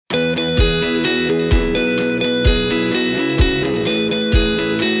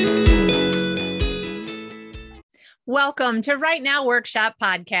Welcome to Write Now Workshop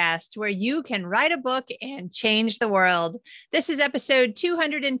Podcast, where you can write a book and change the world. This is episode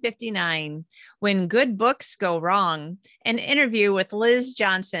 259, When Good Books Go Wrong, an interview with Liz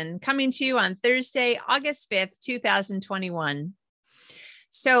Johnson, coming to you on Thursday, August 5th, 2021.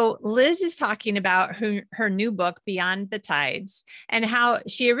 So Liz is talking about her new book, Beyond the Tides, and how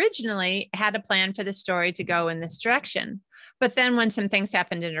she originally had a plan for the story to go in this direction. But then when some things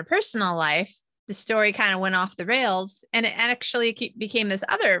happened in her personal life, the story kind of went off the rails, and it actually became this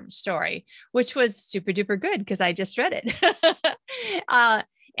other story, which was super duper good because I just read it.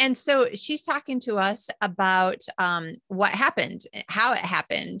 And so she's talking to us about what happened, how it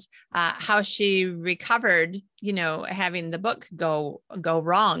happened, how she recovered, having the book go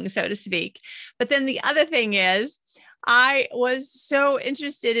wrong, so to speak. But then the other thing is, I was so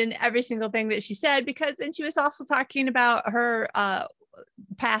interested in every single thing that she said and she was also talking about her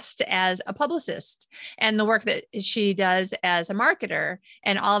past as a publicist and the work that she does as a marketer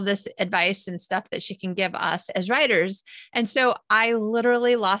and all this advice and stuff that she can give us as writers. And so I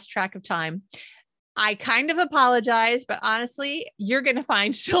literally lost track of time. I kind of apologize, but honestly, you're going to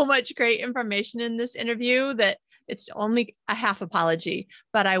find so much great information in this interview that it's only a half apology,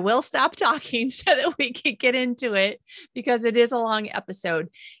 but I will stop talking so that we can get into it because it is a long episode.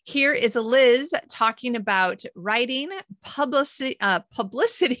 Here is Liz talking about writing, publicity,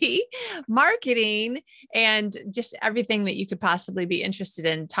 marketing, and just everything that you could possibly be interested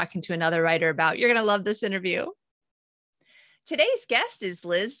in talking to another writer about. You're going to love this interview. Today's guest is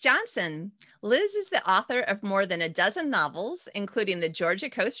Liz Johnson. Liz is the author of more than a dozen novels, including the Georgia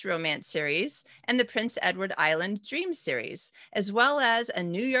Coast Romance series and the Prince Edward Island Dream series, as well as a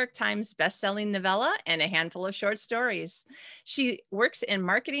New York Times bestselling novella and a handful of short stories. She works in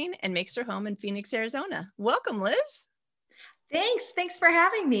marketing and makes her home in Phoenix, Arizona. Welcome, Liz. Thanks for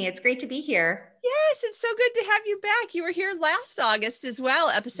having me. It's great to be here. Yes, it's so good to have you back. You were here last August as well,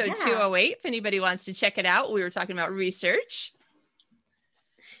 episode 208. If anybody wants to check it out, we were talking about research.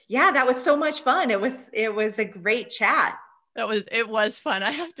 Yeah, that was so much fun. It was a great chat. It was fun.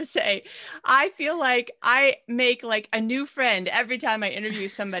 I have to say, I feel like I make like a new friend every time I interview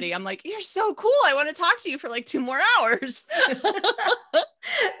somebody. I'm like, you're so cool. I want to talk to you for like 2 more hours.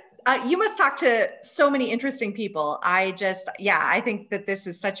 You must talk to so many interesting people. I think that this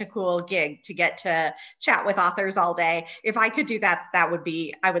is such a cool gig to get to chat with authors all day. If I could do that, I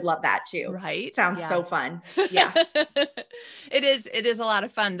would love that too. Right. Sounds so fun. Yeah. It is a lot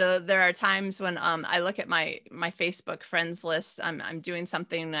of fun. Though there are times when I look at my Facebook friends list. I'm doing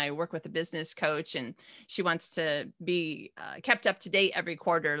something and I work with a business coach and she wants to be kept up to date every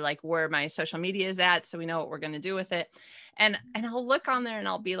quarter, like where my social media is at, so we know what we're going to do with it. And I'll look on there and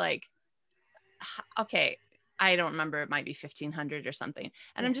I'll be like, okay, I don't remember, it might be 1,500 or something.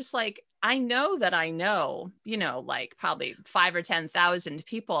 And I'm just like, I know, like probably 5,000 or 10,000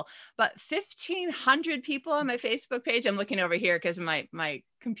 people, but 1,500 people on my Facebook page. I'm looking over here because my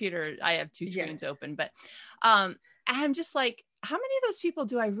computer, I have 2 screens open, but I'm just like, how many of those people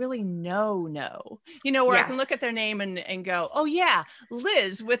do I really know? Where I can look at their name and go, oh yeah,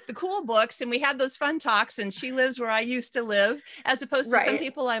 Liz with the cool books. And we had those fun talks and she lives where I used to live, as opposed to some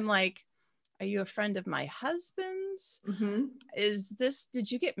people I'm like, are you a friend of my husband's? Mm-hmm.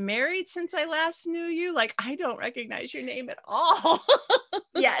 Did you get married since I last knew you? Like, I don't recognize your name at all.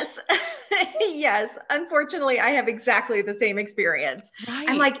 Yes. Yes. Unfortunately, I have exactly the same experience. Right.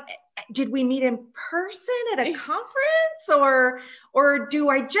 I'm like, did we meet in person at a conference or do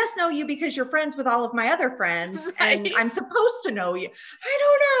I just know you because you're friends with all of my other friends and I'm supposed to know you? I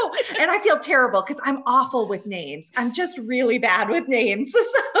don't know. And I feel terrible because I'm awful with names. I'm just really bad with names.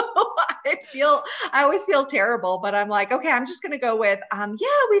 So I always feel terrible, but I'm like, okay, I'm just going to go with,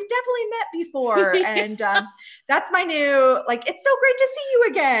 we've definitely met before. And that's my new, like, it's so great to see you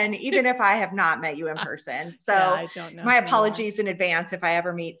again, even if I have not met you in person. So I don't know, my apologies in advance if I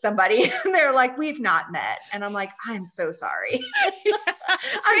ever meet somebody and they're like, we've not met. And I'm like, I'm so sorry.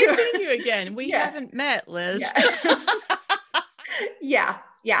 It's great seeing you again. We haven't met, Liz. Yeah.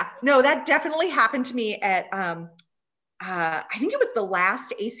 No, that definitely happened to me at, I think it was the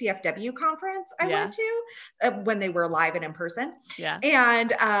last ACFW conference I went to when they were live and in person. Yeah.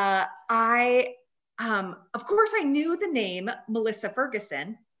 And of course, I knew the name Melissa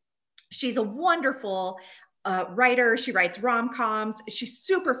Ferguson. She's a wonderful writer. She writes rom-coms. She's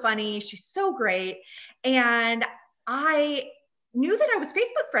super funny. She's so great. And I knew that I was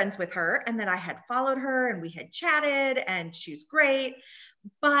Facebook friends with her and that I had followed her and we had chatted and she's great.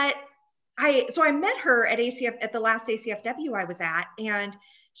 But so I met her at the last ACFW I was at, and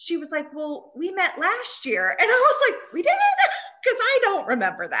she was like, well, we met last year. And I was like, we did? Because I don't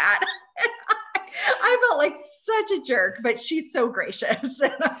remember that. I felt like such a jerk, but she's so gracious.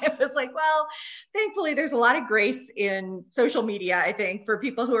 And I was like, well, thankfully there's a lot of grace in social media, I think, for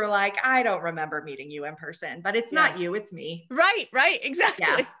people who are like, I don't remember meeting you in person, but it's not you, it's me. Right, exactly.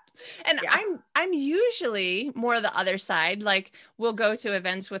 Yeah. And I'm usually more the other side. Like we'll go to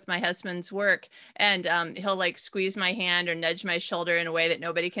events with my husband's work and he'll like squeeze my hand or nudge my shoulder in a way that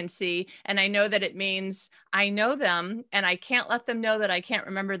nobody can see. And I know that it means I know them and I can't let them know that I can't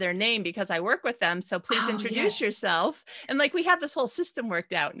remember their name because I work with them. So please introduce yourself. And like we have this whole system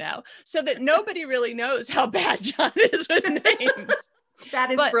worked out now so that nobody really knows how bad John is with names.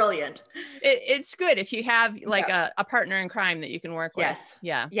 That is brilliant. It's good if you have like a partner in crime that you can work with.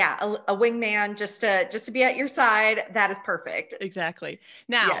 Yeah. A wingman just to be at your side. That is perfect. Exactly.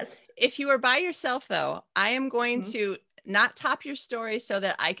 Now, if you are by yourself though, I am going to not top your story so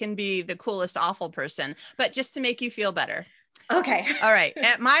that I can be the coolest, awful person, but just to make you feel better. Okay. All right.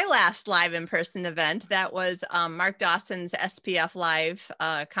 At my last live in-person event, that was Mark Dawson's SPF Live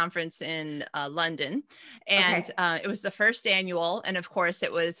conference in London. And it was the first annual. And of course,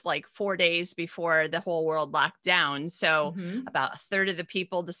 it was like 4 days before the whole world locked down. So about a third of the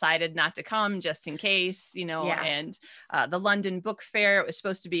people decided not to come just in case, you know, and the London Book Fair, it was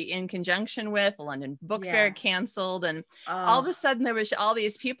supposed to be in conjunction with the London Book Fair canceled. And all of a sudden there was all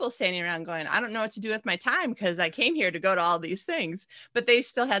these people standing around going, I don't know what to do with my time because I came here to go to all these things, but they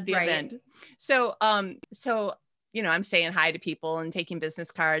still had the event. So you know, I'm saying hi to people and taking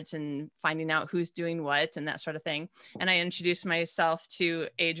business cards and finding out who's doing what and that sort of thing. And I introduced myself to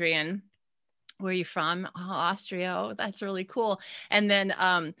Adrian. Where are you from? Oh, Austria. Oh, that's really cool. And then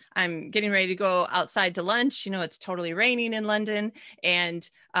I'm getting ready to go outside to lunch. You know, it's totally raining in London. And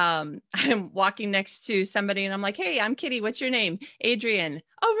I'm walking next to somebody and I'm like, hey, I'm Kitty. What's your name? Adrian.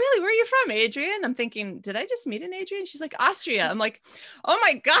 Oh, really? Where are you from, Adrian? I'm thinking, did I just meet an Adrian? She's like, Austria. I'm like, oh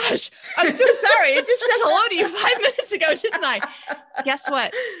my gosh, I'm so sorry. I just said hello to you 5 minutes ago, didn't I? Guess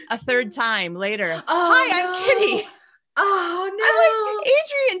what? A third time later. Hi, I'm Kitty. Oh no. I'm like,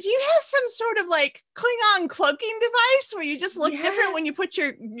 Adrian, do you have some sort of like Klingon cloaking device where you just look different when you put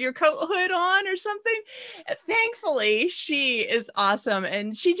your coat hood on or something? Thankfully, she is awesome.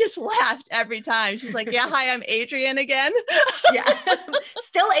 And she just laughed every time. She's like, yeah, hi, I'm Adrian again.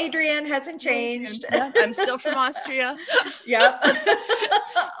 Still Adrian, hasn't changed. Yep, I'm still from Austria. Yep.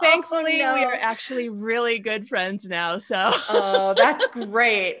 Thankfully, we are actually really good friends now. So that's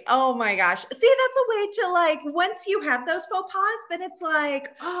great. Oh my gosh. See, that's a way to like, once you have those faux pas, then it's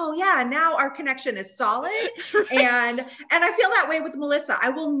like, oh yeah, now our connection is solid. And I feel that way with Melissa. I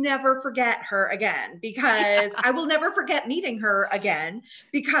will never forget her again because I will never forget meeting her again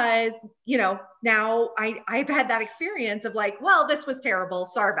because, you know, now I've had that experience of like, well, this was terrible.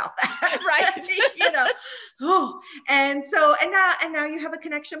 Sorry about that. Right. You know, and now you have a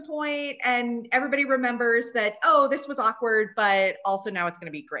connection point and everybody remembers that, oh, this was awkward, but also now it's going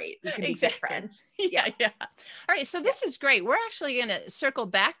to be great. We can be good friends. Yeah. All right. So this is great. We're actually going to circle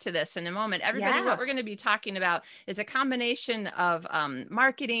back to this in a moment. Everybody, what we're going to be talking about is a combination of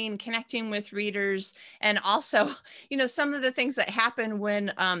marketing, connecting with readers, and also, you know, some of the things that happen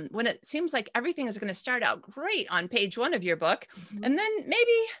when it seems like everything is going to start out great on page 1 of your book, and then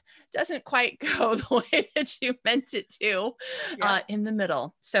maybe doesn't quite go the way that you meant it to in the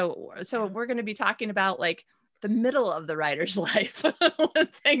middle. So we're going to be talking about like the middle of the writer's life when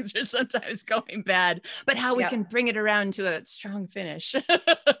things are sometimes going bad, but how we can bring it around to a strong finish.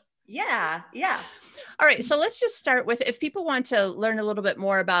 Yeah. All right. So let's just start with, if people want to learn a little bit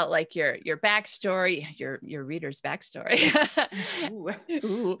more about like your backstory, your reader's backstory,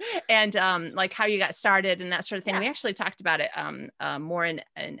 and like how you got started and that sort of thing. We actually talked about it more in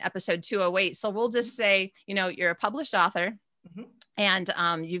episode 208. So we'll just say, you know, you're a published author. And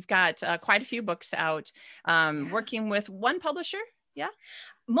you've got quite a few books out, working with one publisher. Yeah.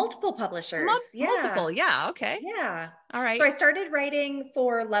 Multiple publishers. Multiple. Yeah. Okay. Yeah. All right. So I started writing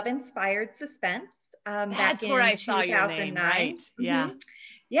for Love Inspired Suspense. That's where I saw your name, right? Yeah.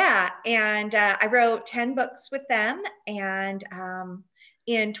 Yeah. And I wrote 10 books with them. And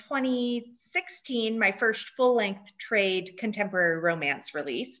in 2016, my first full-length trade contemporary romance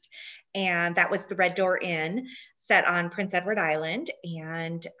released. And that was The Red Door Inn, set on Prince Edward Island.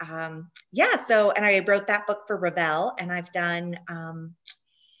 And and I wrote that book for Revell. And I've done,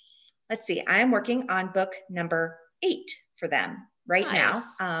 I'm working on book number 8 for them right now.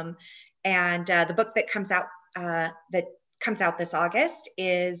 And the book that comes out this August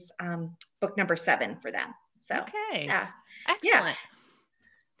is book number 7 for them. So excellent.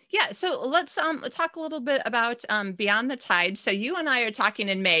 Yeah. So let's talk a little bit about Beyond the Tides. So you and I are talking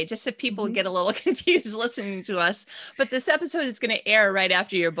in May, just so people get a little confused listening to us. But this episode is going to air right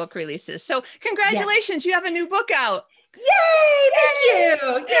after your book releases. So congratulations, you have a new book out. Yay! Thank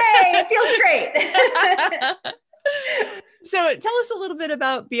you. Yay! It feels great. So tell us a little bit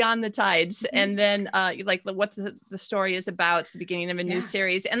about Beyond the Tides, and then like what the story is about. It's the beginning of a new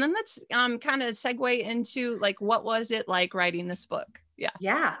series. And then let's kind of segue into like, what was it like writing this book?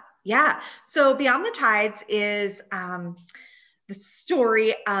 Yeah. So Beyond the Tides is the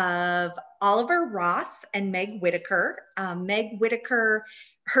story of Oliver Ross and Meg Whitaker. Meg Whitaker,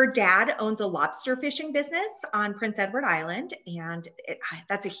 her dad owns a lobster fishing business on Prince Edward Island, and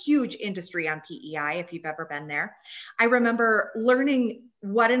that's a huge industry on PEI if you've ever been there. I remember learning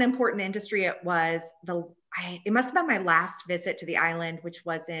what an important industry it was. It must have been my last visit to the island, which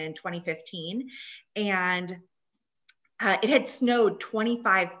was in 2015, and it had snowed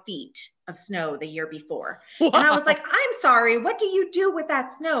 25 feet of snow the year before. Wow. And I was like, I'm sorry, what do you do with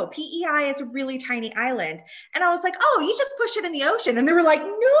that snow? PEI is a really tiny island. And I was like, oh, you just push it in the ocean. And they were like,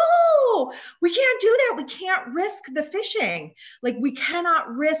 no, we can't do that. We can't risk the fishing. Like, we cannot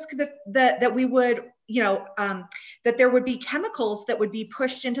risk that we would, that there would be chemicals that would be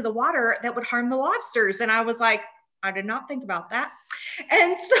pushed into the water that would harm the lobsters. And I was like, I did not think about that.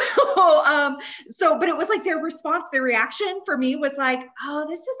 And but it was like their response, their reaction for me was like, oh,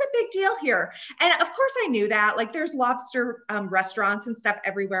 this is a big deal here. And of course I knew that, like, there's lobster restaurants and stuff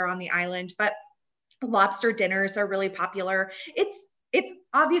everywhere on the island, but lobster dinners are really popular. It's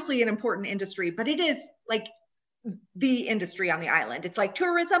obviously an important industry, but it is like the industry on the island. It's like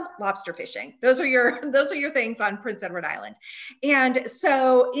tourism, lobster fishing. Those are your things on Prince Edward Island. And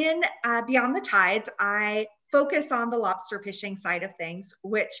so in Beyond the Tides, I focus on the lobster fishing side of things,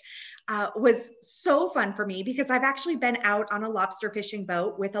 which was so fun for me because I've actually been out on a lobster fishing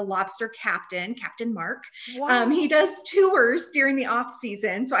boat with a lobster captain, Captain Mark. Wow. He does tours during the off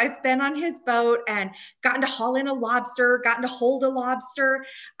season. So I've been on his boat and gotten to haul in a lobster, gotten to hold a lobster,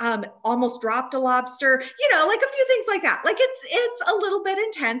 almost dropped a lobster, like a few things like that. Like it's a little bit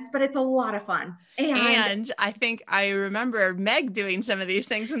intense, but it's a lot of fun. And I think I remember Meg doing some of these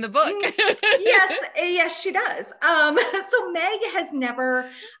things in the book. Yes, she does. So Meg has never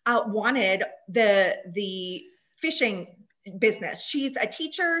wanted the fishing business. She's a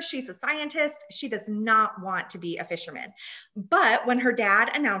teacher, she's a scientist. She does not want to be a fisherman. But when her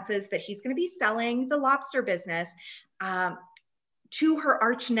dad announces that he's going to be selling the lobster business to her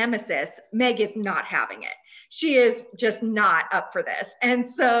arch nemesis, Meg is not having it. She is just not up for this. And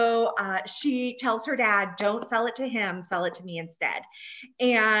so she tells her dad, don't sell it to him, sell it to me instead.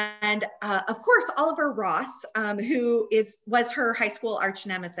 And of course, Oliver Ross, who was her high school arch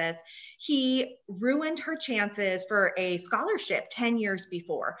nemesis, he ruined her chances for a scholarship 10 years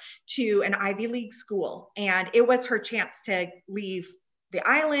before to an Ivy League school. And it was her chance to leave the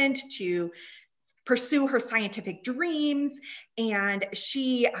island, to pursue her scientific dreams. And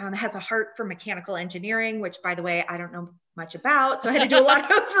she has a heart for mechanical engineering, which, by the way, I don't know much about. So I had to do a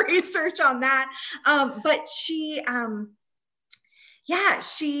lot of research on that. But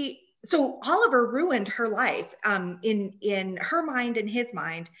so Oliver ruined her life in her mind and his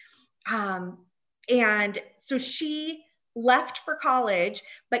mind. And so she left for college,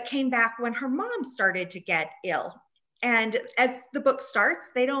 but came back when her mom started to get ill. And as the book starts,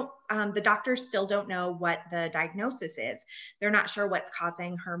 the doctors still don't know what the diagnosis is. They're not sure what's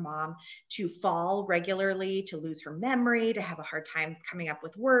causing her mom to fall regularly, to lose her memory, to have a hard time coming up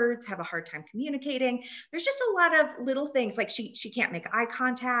with words, have a hard time communicating. There's just a lot of little things, like she can't make eye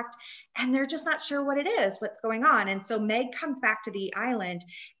contact, and they're just not sure what it is, what's going on. And so Meg comes back to the island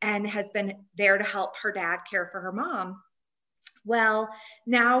and has been there to help her dad care for her mom. Well,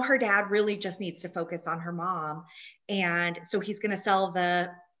 now her dad really just needs to focus on her mom. And so he's going to sell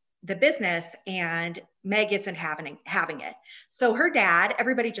the business, and Meg isn't having it. So her dad,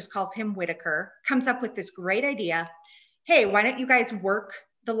 everybody just calls him Whitaker, comes up with this great idea. Hey, why don't you guys work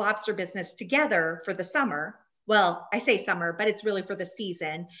the lobster business together for the summer? Well, I say summer, but it's really for the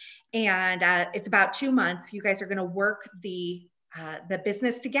season. And it's about 2 months. You guys are going to work the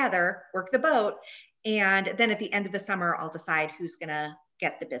business together, work the boat. And then at the end of the summer, I'll decide who's going to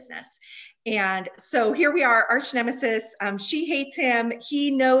get the business. And so here we are, arch nemesis. She hates him.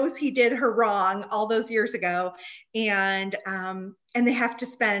 He knows he did her wrong all those years ago. And they have to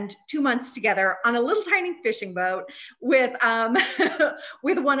spend 2 months together on a little tiny fishing boat with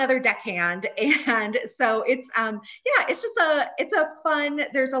with one other deckhand. And so it's it's a fun,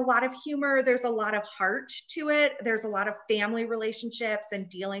 there's a lot of humor, there's a lot of heart to it. There's a lot of family relationships and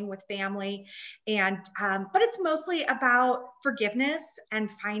dealing with family. And but it's mostly about forgiveness and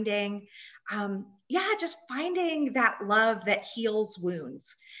finding just finding that love that heals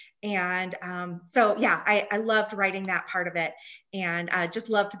wounds. And I loved writing that part of it, and just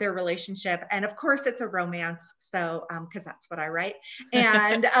loved their relationship. And of course, it's a romance, so because that's what I write,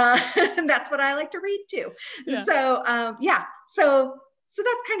 and that's what I like to read too. Yeah. So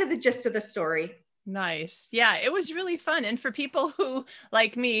that's kind of the gist of the story. Nice. Yeah, it was really fun. And for people who,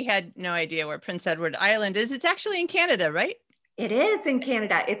 like me, had no idea where Prince Edward Island is, it's actually in Canada, right? It is in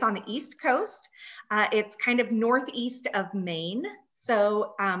Canada. It's on the East Coast. It's kind of northeast of Maine.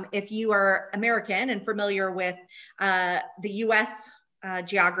 So if you are American and familiar with the US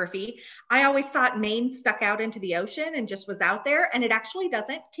geography, I always thought Maine stuck out into the ocean and just was out there, and it actually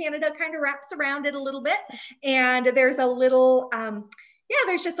doesn't. Canada kind of wraps around it a little bit. And there's a little,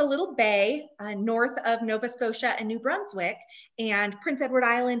 there's just a little bay north of Nova Scotia and New Brunswick. And Prince Edward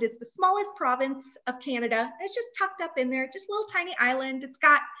Island is the smallest province of Canada. It's just tucked up in there, just a little tiny island. It's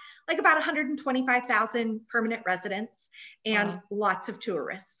got like about 125,000 permanent residents and lots of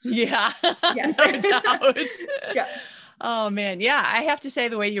tourists. Yeah, yes. No doubt. Yeah. Oh man. Yeah. I have to say,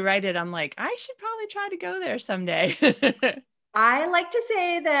 the way you write it, I'm like, I should probably try to go there someday. I like to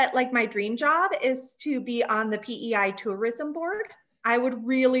say that like my dream job is to be on the PEI tourism board. I would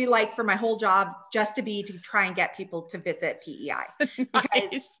really like for my whole job just to try and get people to visit PEI.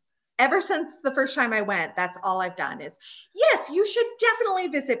 Because ever since the first time I went, that's all I've done is, yes, you should definitely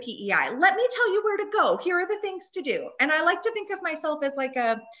visit PEI. Let me tell you where to go. Here are the things to do. And I like to think of myself as like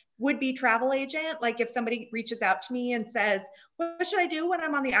a would-be travel agent. Like if somebody reaches out to me and says, what should I do when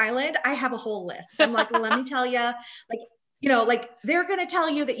I'm on the island? I have a whole list. I'm like, let me tell you, like they're going to tell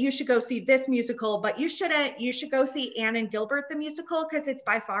you that you should go see this musical, but you shouldn't. You should go see Anne and Gilbert, the musical, because it's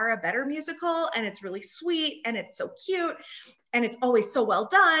by far a better musical, and it's really sweet, and it's so cute, and it's always so well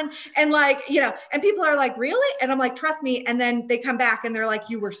done. And and people are like, really? And I'm like, trust me. And then they come back and they're like,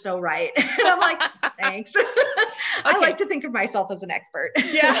 you were so right. And I'm like, thanks. I like to think of myself as an expert.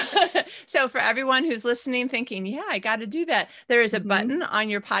 Yeah. So for everyone who's listening, thinking, yeah, I got to do that, there is a button on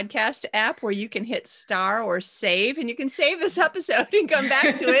your podcast app where you can hit star or save, and you can save this episode and come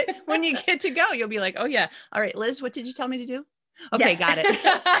back to it when you get to go. You'll be like, oh yeah. All right, Liz, what did you tell me to do? Okay, yes. Got it.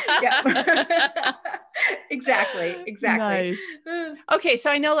 Exactly. Nice. Okay,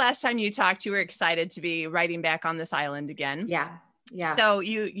 so I know last time you talked, you were excited to be writing back on this island again. Yeah. So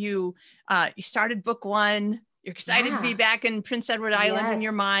you started book 1. You're excited to be back in Prince Edward Island in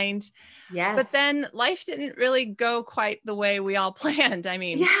your mind. Yes. But then life didn't really go quite the way we all planned. I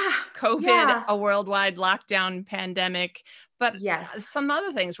mean, COVID, a worldwide lockdown pandemic, but some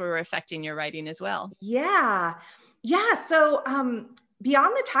other things were affecting your writing as well. Yeah. So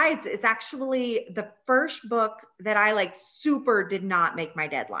Beyond the Tides is actually the first book that I super did not make my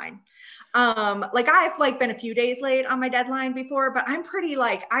deadline. I've been a few days late on my deadline before, but I'm pretty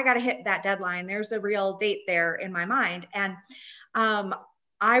I got to hit that deadline. There's a real date there in my mind. And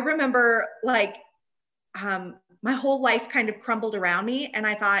I remember my whole life kind of crumbled around me, and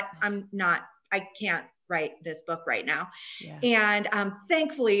I thought, I can't write this book right now. Yeah. And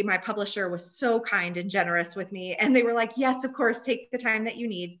thankfully my publisher was so kind and generous with me, and they were like, yes, of course, take the time that you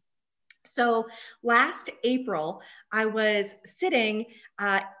need. So last April, I was sitting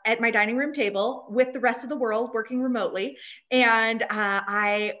at my dining room table with the rest of the world working remotely. And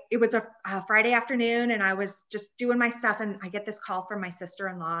it was a Friday afternoon, and I was just doing my stuff. And I get this call from my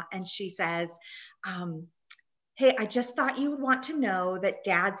sister-in-law, and she says, hey, I just thought you would want to know that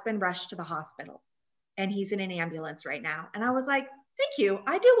Dad's been rushed to the hospital, and he's in an ambulance right now. And I was like, thank you.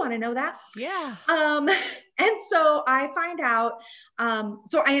 I do want to know that. Yeah. And so I find out,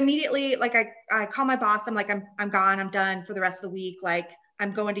 so I immediately, I call my boss. I'm like, I'm gone. I'm done for the rest of the week.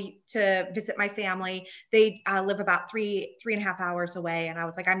 I'm going to visit my family. They live about 3.5 hours away. And I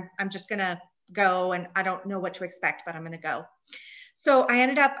was like, I'm just going to go, and I don't know what to expect, but I'm going to go. So I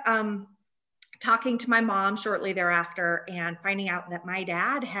ended up, talking to my mom shortly thereafter and finding out that my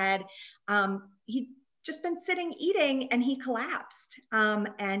dad had, he'd just been sitting eating, and he collapsed,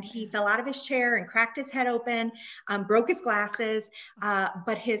 and he fell out of his chair and cracked his head open, broke his glasses,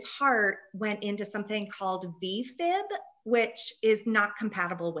 but his heart went into something called VFib, which is not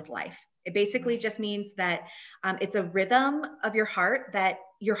compatible with life. It basically just means that it's a rhythm of your heart that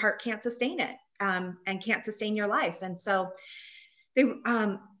your heart can't sustain it, and can't sustain your life. And so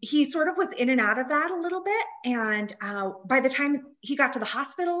he sort of was in and out of that a little bit. And by the time he got to the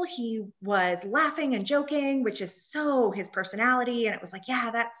hospital, he was laughing and joking, which is so his personality. And it was like, yeah,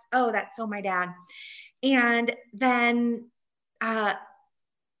 that's so my dad. And then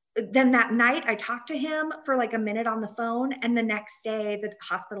that night I talked to him for like a minute on the phone. And the next day the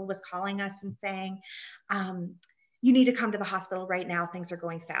hospital was calling us and saying, you need to come to the hospital right now. Things are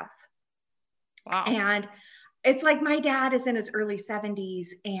going south. Wow. And it's like, my dad is in his early 70s,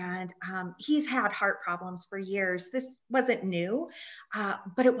 and he's had heart problems for years. This wasn't new,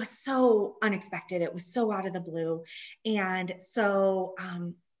 but it was so unexpected. It was so out of the blue. And so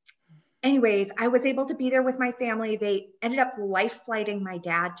anyways, I was able to be there with my family. They ended up life flighting my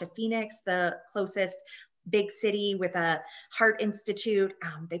dad to Phoenix, the closest big city with a heart institute.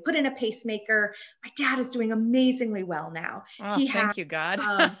 They put in a pacemaker. My dad is doing amazingly well now. Oh, thank you, God.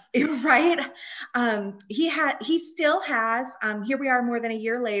 Right. He still has, here we are more than a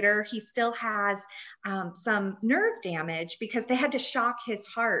year later, he still has some nerve damage because they had to shock his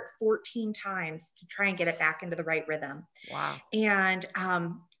heart 14 times to try and get it back into the right rhythm. Wow. And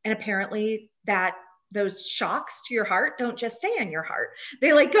apparently those shocks to your heart don't just stay in your heart.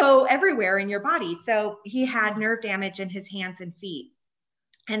 They like go everywhere in your body. So he had nerve damage in his hands and feet.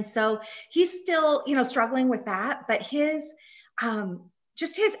 And so he's still, struggling with that, but his,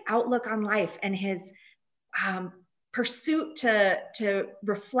 just his outlook on life and his, pursuit to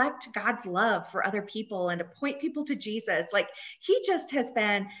reflect God's love for other people and to point people to Jesus. Like, he just has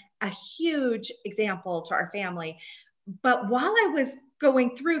been a huge example to our family. But while I was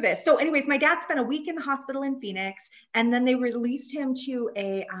going through this, so anyways, my dad spent a week in the hospital in Phoenix, and then they released him to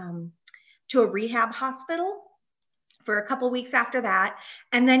a rehab hospital for a couple of weeks after that.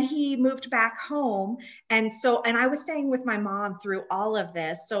 And then he moved back home. And I was staying with my mom through all of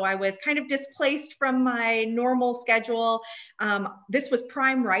this. So I was kind of displaced from my normal schedule. This was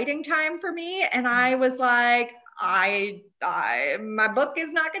prime writing time for me. And I was like, my book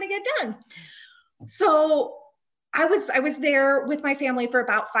is not going to get done. So I was there with my family for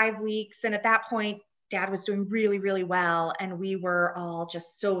about 5 weeks. And at that point, Dad was doing really, really well. And we were all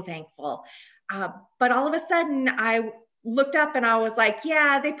just so thankful. But all of a sudden I looked up and I was like,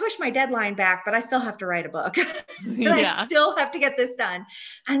 yeah, they pushed my deadline back, but I still have to write a book. Yeah. I still have to get this done.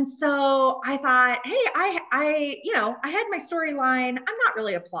 And so I thought, hey, I had my storyline. I'm not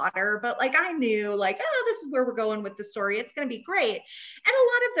really a plotter, but like, I knew like, oh, this is where we're going with the story. It's going to be great. And a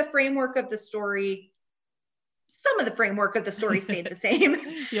lot of the framework of the story, some of the framework of the story stayed the same.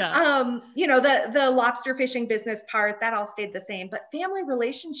 Yeah. The lobster fishing business part, that all stayed the same, but family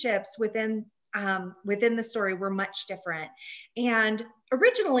relationships within the story were much different. And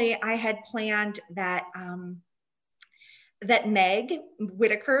originally I had planned that Meg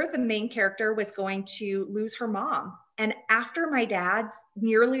Whitaker, the main character, was going to lose her mom. And after my dad's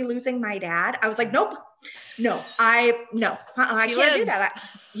nearly losing my dad, I was like, nope, no, I can't do that.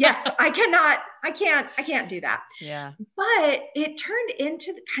 Yes, I can't do that. Yeah. But it turned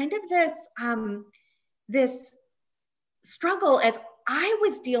into kind of this struggle as I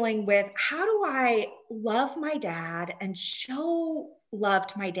was dealing with, how do I love my dad and show love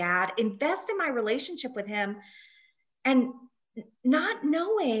to my dad, invest in my relationship with him, and not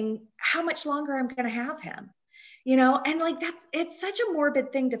knowing how much longer I'm going to have him, and like, it's such a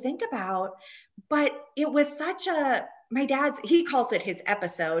morbid thing to think about, but it was my dad's, he calls it his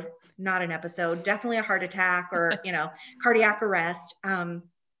episode, not an episode, definitely a heart attack or, cardiac arrest.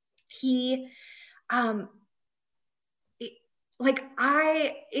 It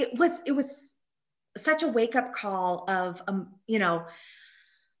was such a wake up call of,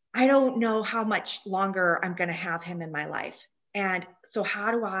 I don't know how much longer I'm going to have him in my life. And so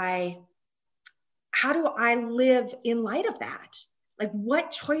how do I live in light of that? Like, what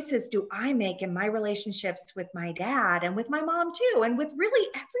choices do I make in my relationships with my dad and with my mom too, and with really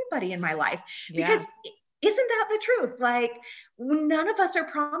everybody in my life? Yeah. Because isn't that the truth? Like, none of us are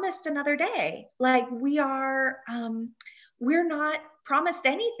promised another day. Like, we're not promised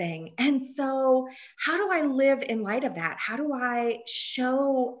anything. And so how do I live in light of that? How do I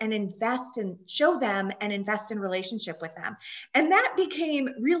show them and invest in relationship with them? And that became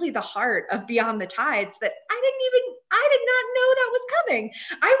really the heart of Beyond the Tides, that I did not know that was coming.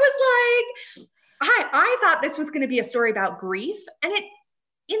 I was like, I thought this was going to be a story about grief. And it,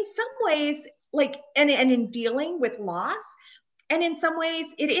 in some ways, like, and in dealing with loss, and in some ways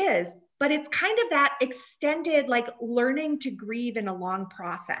it is, but it's kind of that extended, like, learning to grieve in a long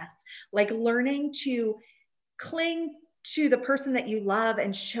process, like learning to cling to the person that you love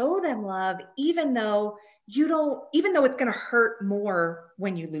and show them love, even though it's going to hurt more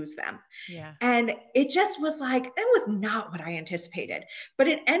when you lose them. Yeah. And it just was like, it was not what I anticipated, but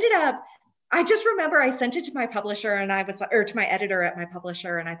it ended up, I just remember I sent it to my publisher or to my editor at my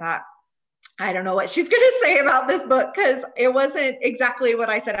publisher. And I thought, I don't know what she's going to say about this book, because it wasn't exactly what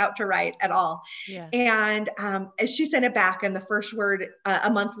I set out to write at all. Yeah. And as she sent it back, and the first word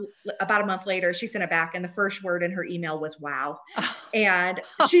about a month later, she sent it back, and the first word in her email was "wow." And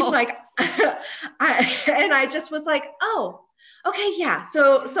she's like, and I just was like, oh, okay, yeah.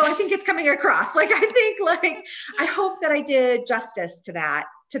 So I think it's coming across. Like, I hope that I did justice to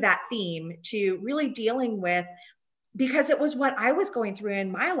that theme, to really dealing with, because it was what I was going through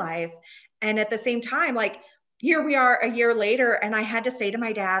in my life. And at the same time, like, here we are a year later, and I had to say to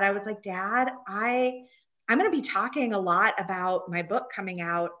my dad, I was like, Dad, I'm going to be talking a lot about my book coming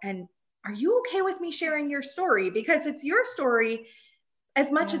out. And are you okay with me sharing your story? Because it's your story as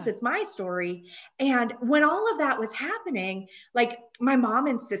much as it's my story. And when all of that was happening, like, my mom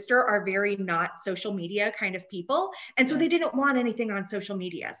and sister are very not social media kind of people. And so they didn't want anything on social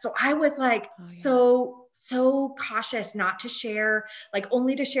media. So I was like, so cautious not to share, like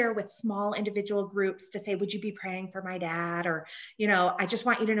only to share with small individual groups, to say, would you be praying for my dad? Or, I just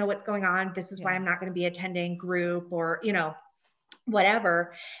want you to know what's going on. This is why I'm not going to be attending group, or,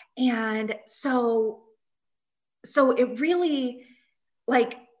 whatever. And so it really,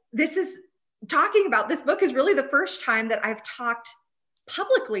 like, talking about this book is really the first time that I've talked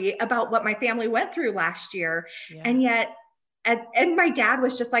publicly about what my family went through last year. Yeah. And yet, and my dad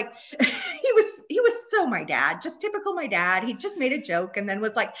was just like, he was so my dad, just typical my dad. He just made a joke and then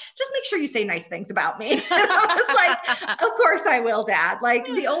was like, just make sure you say nice things about me. And I was like, of course I will, Dad. Like,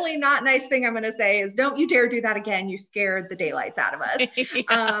 the only not nice thing I'm going to say is, don't you dare do that again. You scared the daylights out of us.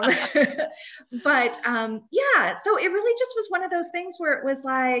 Yeah, so it really just was one of those things where it was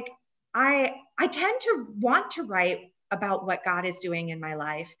like, I tend to want to write about what God is doing in my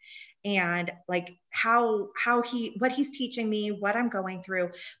life, and like what he's teaching me, what I'm going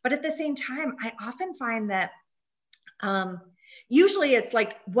through. But at the same time, I often find that usually it's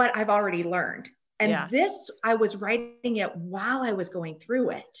like what I've already learned. And this, I was writing it while I was going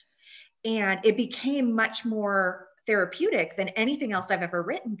through it. And it became much more therapeutic than anything else I've ever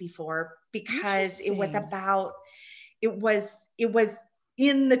written before, because it was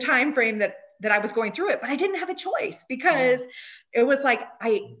in the time frame that I was going through it, but I didn't have a choice, because it was like,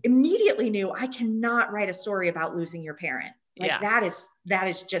 I immediately knew I cannot write a story about losing your parent. Like, that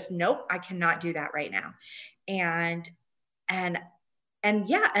is just, nope, I cannot do that right now. And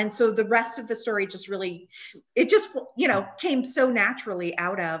so the rest of the story just really, it just, came so naturally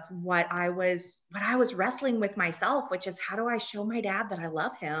out of what I was wrestling with myself, which is, how do I show my dad that I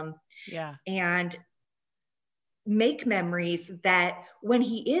love him? Yeah. And make memories that when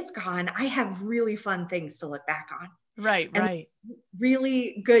he is gone, I have really fun things to look back on. Right.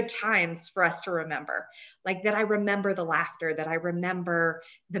 Really good times for us to remember, like that I remember the laughter, that I remember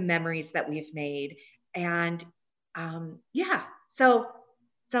the memories that we've made. And so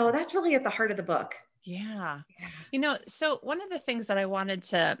that's really at the heart of the book. Yeah. So one of the things that I wanted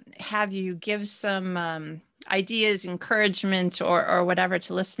to have you give some ideas, encouragement, or whatever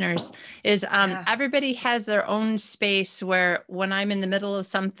to listeners is everybody has their own space where, when I'm in the middle of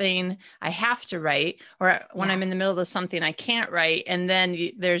something, I have to write, or when I'm in the middle of something, I can't write. And then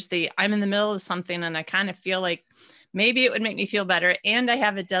there's I'm in the middle of something and I kind of feel like maybe it would make me feel better, and I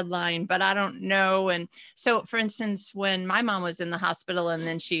have a deadline, but I don't know. And so, for instance, when my mom was in the hospital and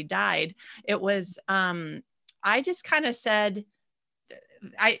then she died, it was, I just kind of said,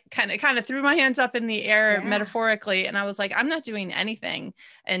 I kind of threw my hands up in the air metaphorically. And I was like, I'm not doing anything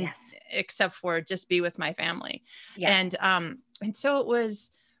except for just be with my family. And so it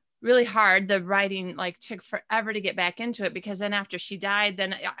was really hard. The writing took forever to get back into it, because then after she died,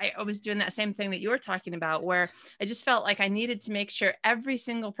 then I was doing that same thing that you were talking about, where I just felt like I needed to make sure every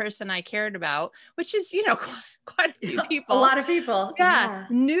single person I cared about, which is, quite a few people, a lot of people,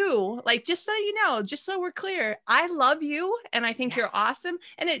 knew, just so you know, just so we're clear, I love you and I think you're awesome.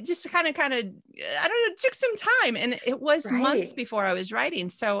 And it just kind of, I don't know, it took some time, and it was months before I was writing.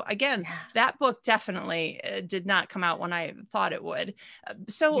 So again, that book definitely did not come out when I thought it would.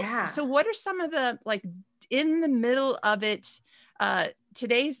 So what are some of the, in the middle of it,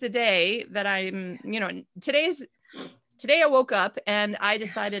 today's the day that I'm, today I woke up and I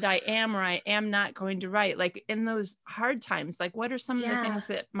decided I am or I am not going to write. Like, in those hard times, what are some of the things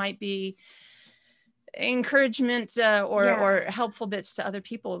that might be encouragement or helpful bits to other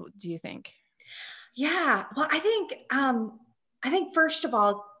people, do you think? Yeah. Well, I think first of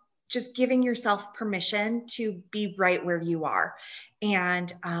all, just giving yourself permission to be right where you are.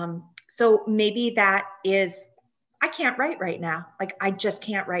 And so maybe that is, I can't write right now. Like, I just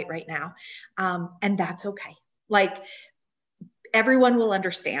can't write right now. And that's okay. Like, everyone will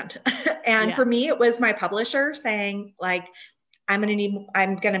understand. And for me, it was my publisher saying, like, I'm going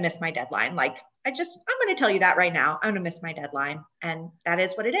to miss my deadline. Like, I'm going to tell you that right now. I'm going to miss my deadline. And that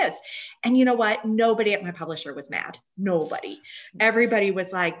is what it is. And you know what? Nobody at my publisher was mad. Nobody. Everybody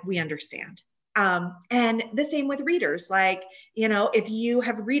was like, we understand. And the same with readers. Like, if you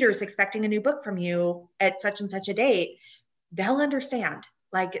have readers expecting a new book from you at such and such a date, they'll understand.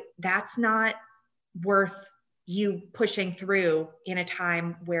 Like, that's not worth you pushing through in a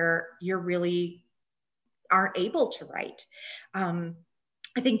time where you're really aren't able to write.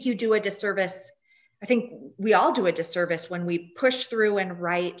 I think you do a disservice. I think we all do a disservice when we push through and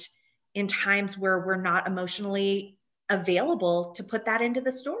write in times where we're not emotionally available to put that into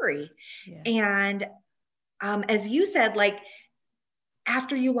the story. Yeah. And as you said, like,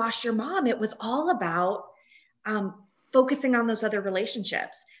 after you lost your mom, it was all about focusing on those other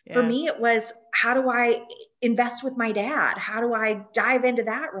relationships. Yeah. For me, it was, how do I invest with my dad? How do I dive into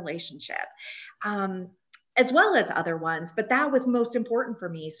that relationship? As well as other ones, but that was most important for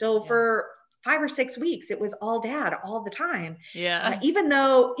me. So for 5 or 6 weeks, it was all dad all the time. Yeah. Even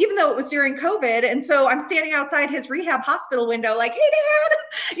though it was during COVID. And so I'm standing outside his rehab hospital window, like, hey, dad,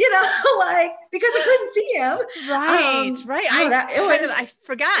 like, because I couldn't see him. Right. Right. I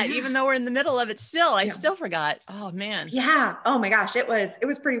forgot, even though we're in the middle of it still, I still forgot. Oh man. Yeah. Oh my gosh. It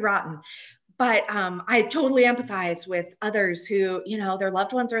was pretty rotten. But I totally empathize with others who, their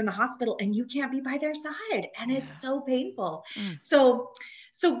loved ones are in the hospital and you can't be by their side. And it's so painful. So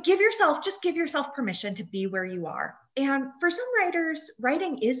give yourself permission to be where you are. And for some writers,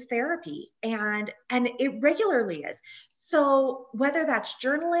 writing is therapy, and it regularly is. So whether that's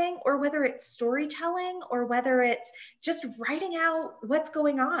journaling, or whether it's storytelling, or whether it's just writing out what's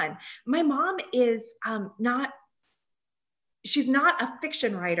going on. My mom is she's not a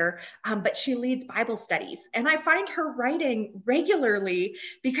fiction writer, but she leads Bible studies. And I find her writing regularly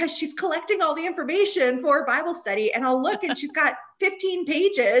because she's collecting all the information for Bible study. And I'll look and she's got 15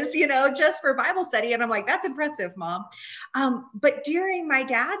 pages, just for Bible study. And I'm like, that's impressive, Mom. But during my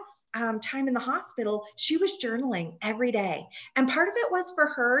dad's time in the hospital, she was journaling every day. And part of it was for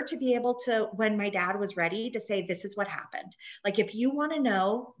her to be able to, when my dad was ready, to say, this is what happened. Like, if you want to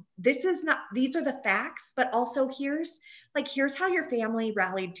know, these are the facts, but also here's how your family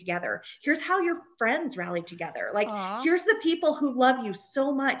rallied together. Here's how your friends rallied together. Like, here's the people who love you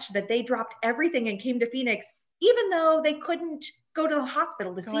so much that they dropped everything and came to Phoenix, even though they couldn't go to the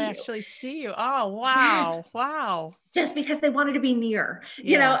hospital to see you. Oh, wow. Yes. Wow. Just because they wanted to be near,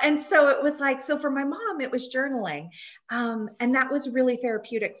 And so it was like, so for my mom, it was journaling. And that was really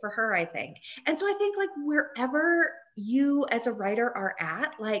therapeutic for her, I think. And so I think, like, wherever you as a writer are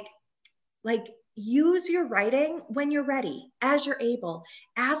at, like use your writing when you're ready, as you're able,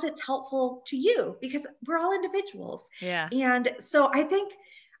 as it's helpful to you, because we're all individuals. Yeah. And so I think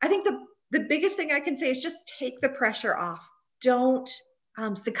the biggest thing I can say is just take the pressure off. Don't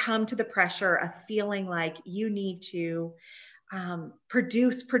succumb to the pressure of feeling like you need to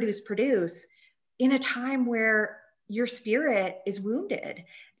produce in a time where your spirit is wounded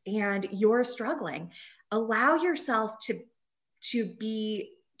and you're struggling. Allow yourself to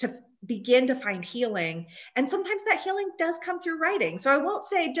begin to find healing. And sometimes that healing does come through writing. So I won't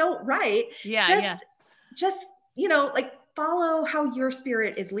say don't write. Just, like, follow how your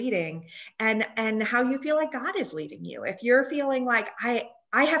spirit is leading and how you feel like God is leading you. If you're feeling like I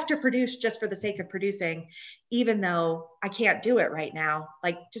have to produce just for the sake of producing, even though I can't do it right now,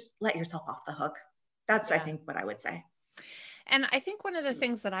 like, just let yourself off the hook. That's, I think, what I would say. And I think one of the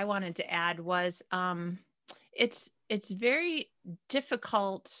things that I wanted to add was, it's very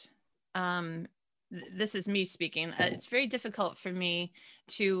difficult. This is me speaking. It's very difficult for me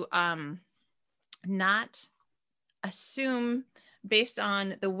to not assume, based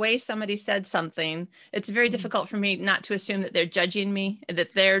on the way somebody said something, it's very difficult for me not to assume that they're judging me,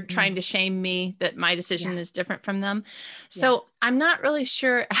 that they're trying to shame me, that my decision is different from them. So I'm not really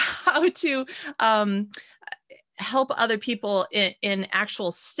sure how to help other people in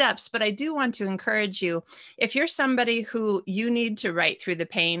actual steps, but I do want to encourage you. If you're somebody who you need to write through the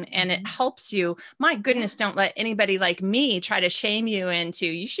pain and it helps you, my goodness, don't let anybody like me try to shame you into,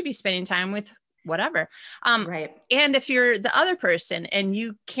 you should be spending time with whatever. Right. And if you're the other person and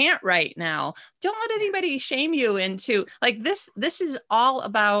you can't write now, don't let anybody shame you into, like, this is all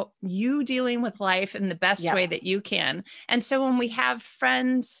about you dealing with life in the best way that you can. And so when we have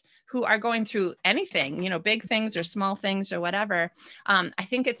friends who are going through anything, big things or small things or whatever, I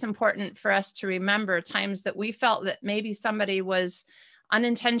think it's important for us to remember times that we felt that maybe somebody was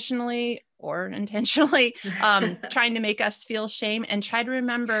unintentionally or intentionally trying to make us feel shame, and try to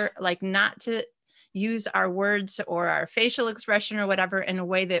remember like not to use our words or our facial expression or whatever in a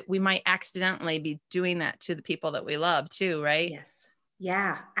way that we might accidentally be doing that to the people that we love too, right? Yes.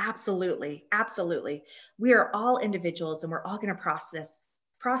 Yeah, absolutely. Absolutely. We are all individuals and we're all going to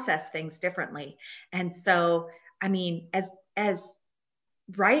process things differently. And so, I mean, as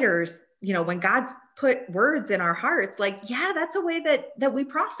writers, when God's put words in our hearts, like, yeah, that's a way that we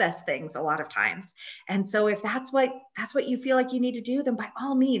process things a lot of times. And so if that's what you feel like you need to do, then by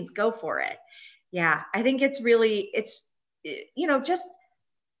all means go for it. Yeah. I think it's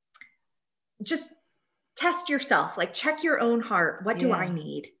just test yourself, like check your own heart. What do I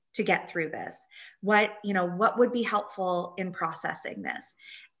need to get through this? What would be helpful in processing this?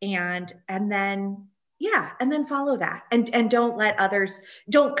 And then follow that, and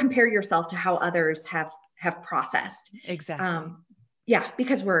don't compare yourself to how others have processed. Exactly.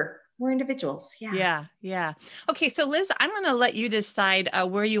 Because we're individuals. Yeah. Okay. So Liz, I'm going to let you decide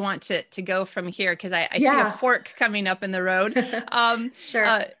where you want to go from here. Cause I see a fork coming up in the road.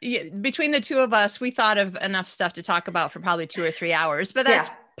 Sure. Between the two of us, we thought of enough stuff to talk about for probably 2 or 3 hours, but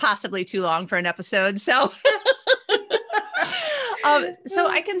that's possibly too long for an episode. So so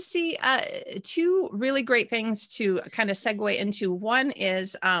I can see two really great things to kind of segue into. One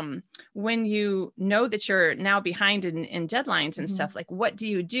is when you know that you're now behind in deadlines and stuff, like what do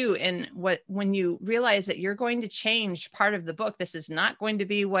you do? And when you realize that you're going to change part of the book, this is not going to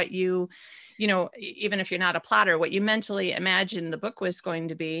be what even if you're not a plotter, what you mentally imagined the book was going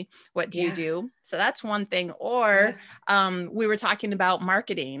to be, what do you do? So that's one thing. Or we were talking about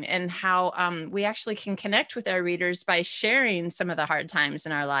marketing and how we actually can connect with our readers by sharing some of the hard times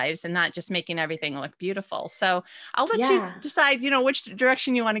in our lives and not just making everything look beautiful. So I'll let you decide, which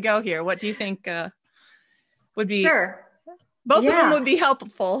direction you want to go here. What do you think would be? Sure. Both of them would be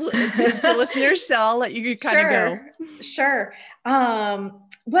helpful to listeners. So I'll let you kind of go. Sure.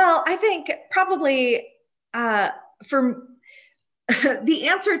 Well, I think probably for the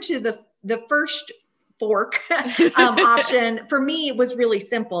answer to the first fork option for me was really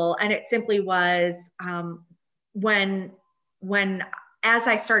simple. And it simply was when as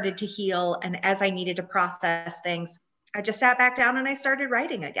I started to heal and as I needed to process things, I just sat back down and I started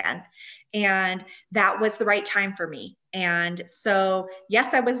writing again. And that was the right time for me. And so,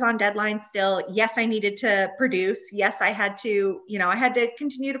 yes, I was on deadline still. Yes, I needed to produce. Yes, I had to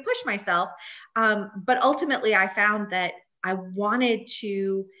continue to push myself. But ultimately I found that I wanted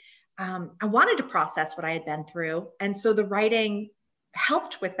to process what I had been through. And so the writing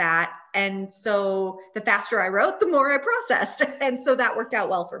helped with that. And so the faster I wrote, the more I processed. And so that worked out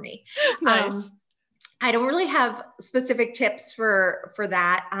well for me. Nice. I don't really have specific tips for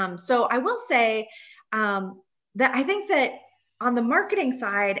that. So I will say that I think that on the marketing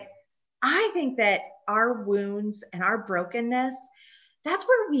side, I think that our wounds and our brokenness, that's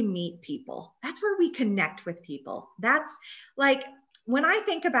where we meet people. That's where we connect with people. That's like when I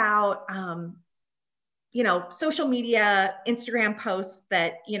think about, social media, Instagram posts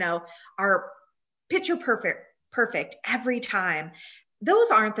that, are picture perfect every time.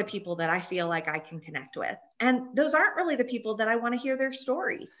 Those aren't the people that I feel like I can connect with. And those aren't really the people that I want to hear their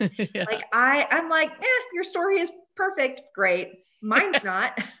stories. Like I'm like, your story is perfect. Great. Mine's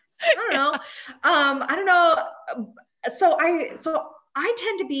not. I don't know. So I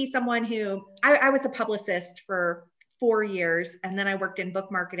tend to be someone who I was a publicist for 4 years, and then I worked in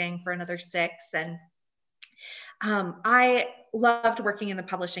book marketing for another 6. And I loved working in the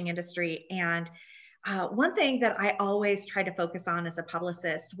publishing industry. And one thing that I always tried to focus on as a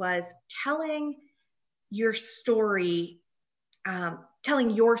publicist was telling your story,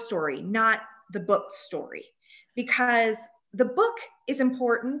 not the book's story, because the book is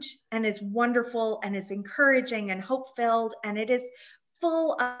important and is wonderful and is encouraging and hope-filled, and it is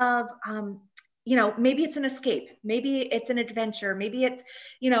full of, maybe it's an escape, maybe it's an adventure, maybe it's,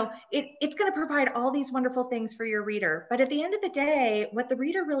 it's going to provide all these wonderful things for your reader. But at the end of the day, what the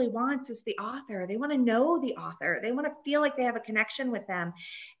reader really wants is the author. They want to know the author. They want to feel like they have a connection with them.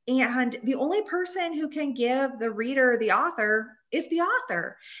 And the only person who can give the reader the author is the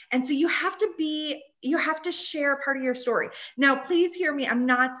author. And so you have to share part of your story. Now, please hear me. I'm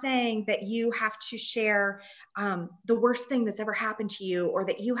not saying that you have to share the worst thing that's ever happened to you, or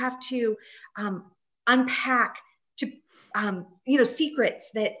that you have to unpack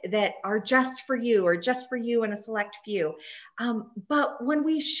secrets that are just for you, or just for you and a select few. But when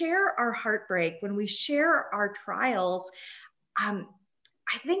we share our heartbreak, when we share our trials,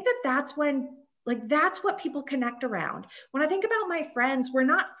 I think that that's when, like, that's what people connect around. When I think about my friends, we're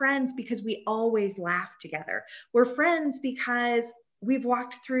not friends because we always laugh together. We're friends because we've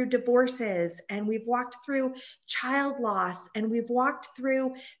walked through divorces, and we've walked through child loss, and we've walked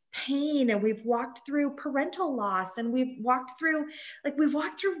through pain, and we've walked through parental loss, and we've walked through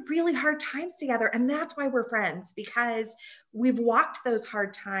really hard times together. And that's why we're friends, because we've walked those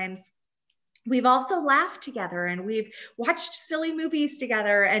hard times. We've also laughed together, and we've watched silly movies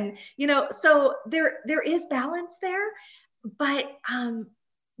together. And, so there is balance there, but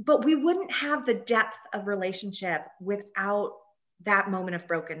we wouldn't have the depth of relationship without that moment of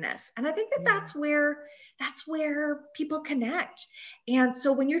brokenness. And I think that that's where people connect. And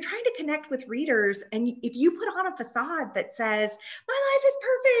so when you're trying to connect with readers, and if you put on a facade that says, my life is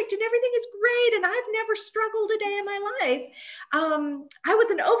perfect and everything is great, and I've never struggled a day in my life. I was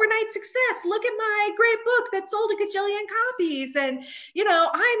an overnight success. Look at my great book that sold a gajillion copies. And,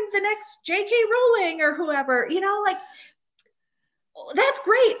 I'm the next J.K. Rowling or whoever, like, that's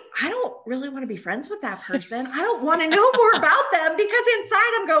great. I don't really want to be friends with that person. I don't want to know more about them, because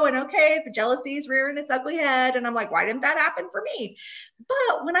inside I'm going, okay, the jealousy is rearing its ugly head. And I'm like, why didn't that happen for me?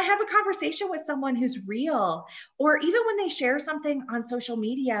 But when I have a conversation with someone who's real, or even when they share something on social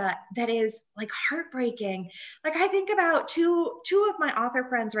media that is like heartbreaking, like I think about two of my author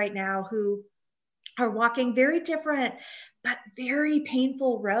friends right now who are walking very different, but very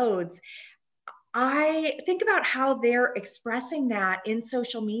painful roads. I think about how they're expressing that in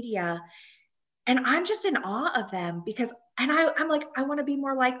social media, and I'm just in awe of them, because, and I'm like, I want to be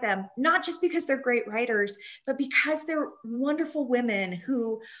more like them, not just because they're great writers, but because they're wonderful women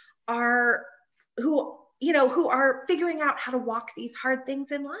who are figuring out how to walk these hard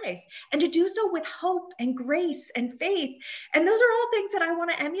things in life, and to do so with hope and grace and faith. And those are all things that I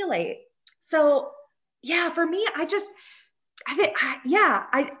want to emulate. So yeah, for me, I just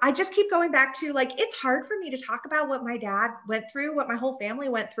keep going back to, like, it's hard for me to talk about what my dad went through, what my whole family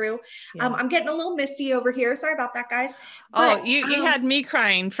went through. Yeah. I'm getting a little misty over here. Sorry about that, guys. But, you had me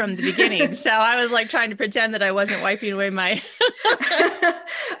crying from the beginning. So I was like trying to pretend that I wasn't wiping away my.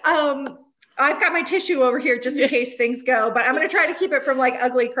 I've got my tissue over here just in case things go, but I'm going to try to keep it from like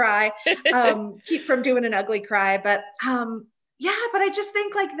ugly cry, keep from doing an ugly cry. But but I just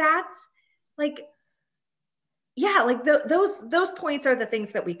think like that's like, like those points are the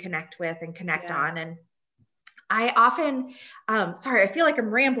things that we connect with and connect on. And I often, sorry, I feel like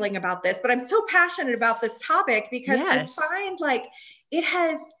I'm rambling about this, but I'm so passionate about this topic, because I find like it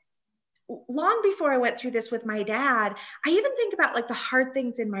has, long before I went through this with my dad, I even think about like the hard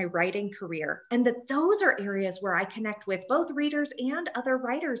things in my writing career, and that those are areas where I connect with both readers and other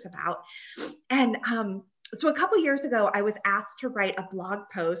writers about. And so a couple of years ago, I was asked to write a blog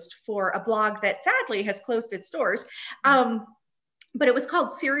post for a blog that sadly has closed its doors. But it was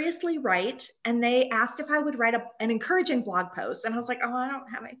called Seriously Write. And they asked if I would write an encouraging blog post. And I was like, oh, I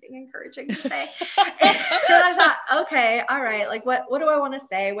don't have anything encouraging to say. And I thought, okay, all right. Like, what do I want to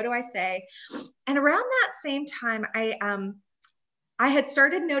say? What do I say? And around that same time, I had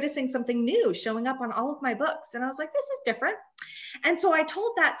started noticing something new showing up on all of my books. And I was like, this is different. And so I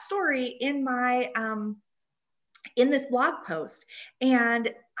told that story in my, in this blog post.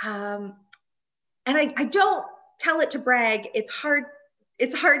 And I don't tell it to brag. It's hard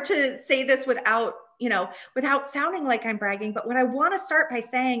to say this without sounding like I'm bragging. But what I want to start by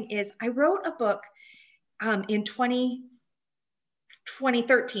saying is I wrote a book in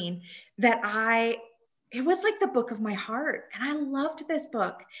 2013 that it was like the book of my heart. And I loved this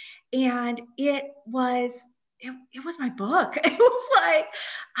book. And it was my book. It was like,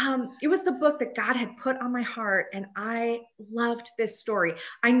 it was the book that God had put on my heart. And I loved this story.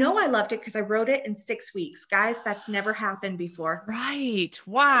 I know I loved it because I wrote it in 6 weeks. Guys, that's never happened before. Right.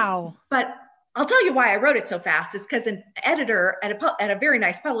 Wow. But I'll tell you why I wrote it so fast is because an editor at a very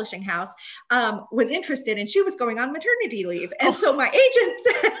nice publishing house was interested, and she was going on maternity leave. And so my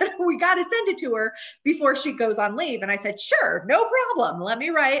agent said, we got to send it to her before she goes on leave. And I said, sure, no problem. Let me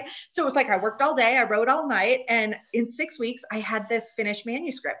write. So it was like, I worked all day, I wrote all night. And in 6 weeks, I had this finished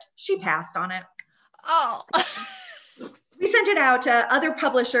manuscript. She passed on it. Oh, we sent it out to other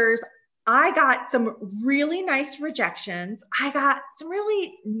publishers. I got some really nice rejections. I got some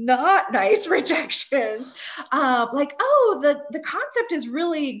really not nice rejections. Like, oh, the concept is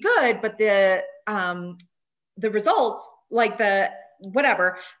really good, but the results, like the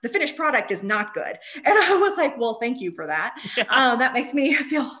finished product is not good. And I was like, well, thank you for that. Yeah. That makes me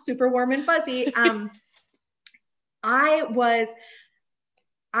feel super warm and fuzzy.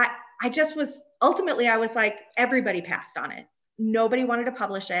 Ultimately, I was like, everybody passed on it. Nobody wanted to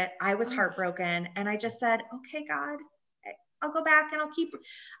publish it. I was heartbroken. And I just said, okay, God, I'll go back and I'll keep,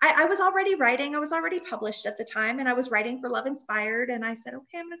 I was already writing. I was already published at the time, and I was writing for Love Inspired. And I said,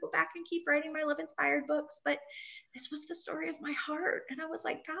 okay, I'm going to go back and keep writing my Love Inspired books. But this was the story of my heart. And I was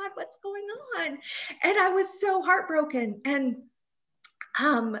like, God, what's going on? And I was so heartbroken. And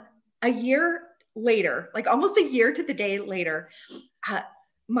a year later, like almost a year to the day later,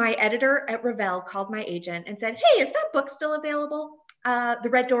 my editor at Revell called my agent and said, hey, is that book still available? The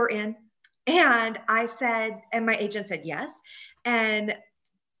Red Door Inn. And I said, and my agent said, yes. And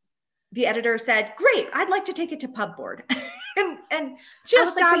the editor said, great, I'd like to take it to pub board. and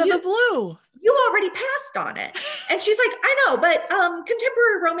just like, out of the blue. You already passed on it. And she's like, I know, but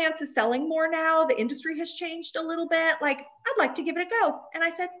contemporary romance is selling more now. The industry has changed a little bit. Like, I'd like to give it a go. And I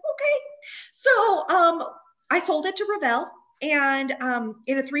said, okay. So I sold it to Revell, and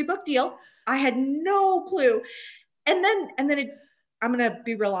in a 3-book deal. I had no clue. And then I'm going to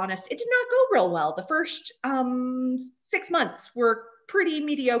be real honest, it did not go real well. The first 6 months were pretty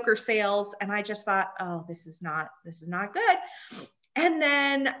mediocre sales. And I just thought, oh, this is not good. And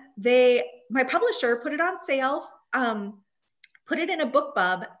then my publisher put it on sale, put it in a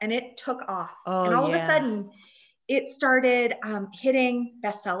BookBub, and it took off. And all of a sudden it started hitting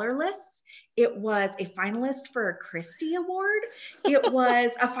bestseller lists. It was a finalist for a Christie Award. It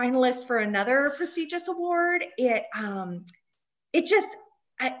was a finalist for another prestigious award. I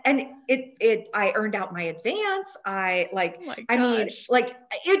earned out my advance. It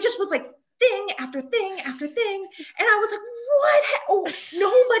just was like thing after thing after thing. And I was like, what?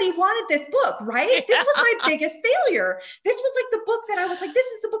 Nobody wanted this book, right? Yeah. This was my biggest failure. This was like the book that I was like, this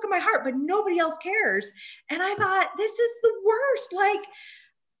is the book of my heart, but nobody else cares. And I thought, this is the worst.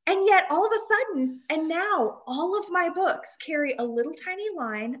 And yet all of a sudden, and now all of my books carry a little tiny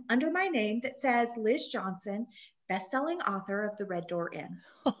line under my name that says Liz Johnson, best-selling author of The Red Door Inn.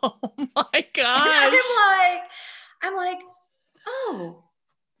 Oh my gosh. I'm like, oh,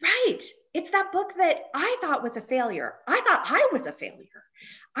 right. It's that book that I thought was a failure. I thought I was a failure.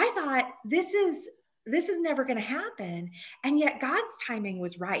 I thought this is never going to happen. And yet God's timing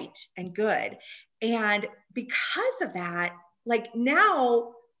was right and good. And because of that, like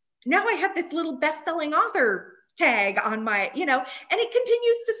now I have this little best-selling author tag on my, and it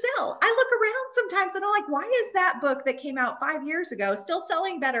continues to sell. I look around sometimes and I'm like, why is that book that came out 5 years ago still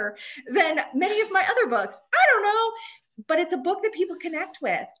selling better than many of my other books? I don't know, but it's a book that people connect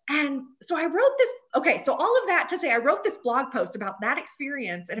with. And so I wrote this. Okay. So all of that to say, I wrote this blog post about that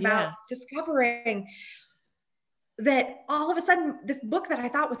experience and about discovering that all of a sudden this book that I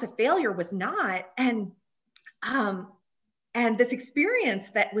thought was a failure was not. And this experience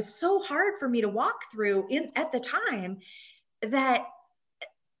that was so hard for me to walk through at the time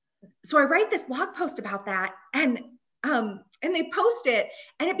so I write this blog post about that, and they post it,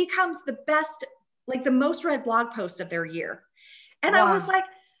 and it becomes the best, like the most read blog post of their year. And wow. I was like,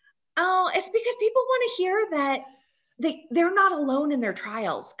 oh, it's because people want to hear that they're not alone in their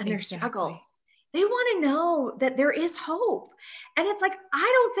trials and their struggles. They want to know that there is hope. And it's like, I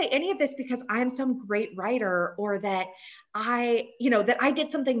don't say any of this because I'm some great writer, or that I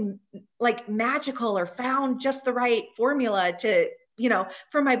did something like magical or found just the right formula to,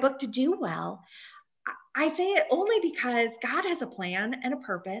 for my book to do well. I say it only because God has a plan and a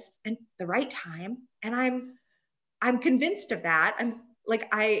purpose and the right time. And I'm convinced of that.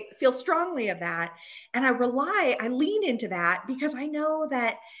 I feel strongly of that. And I lean into that because I know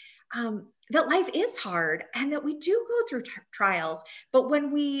that, that life is hard and that we do go through trials. But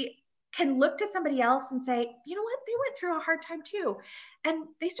when we can look to somebody else and say, you know what, they went through a hard time too, and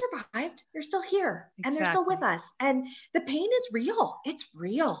they survived, they're still here. Exactly. And they're still with us. And the pain is real. It's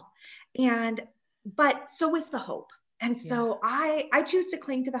real. But so is the hope. And so I choose to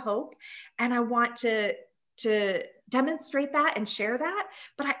cling to the hope, and I want to demonstrate that and share that.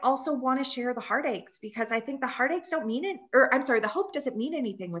 But I also want to share the heartaches, because I think the heartaches the hope doesn't mean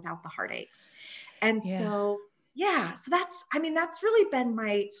anything without the heartaches. And so that's really been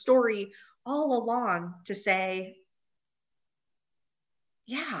my story all along, to say,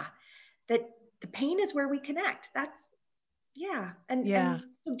 that the pain is where we connect. And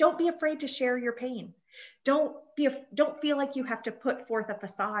so don't be afraid to share your pain. Don't feel like you have to put forth a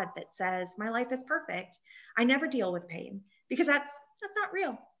facade that says my life is perfect. I never deal with pain, because that's not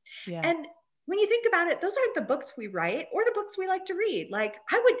real. Yeah. And when you think about it, those aren't the books we write or the books we like to read. Like,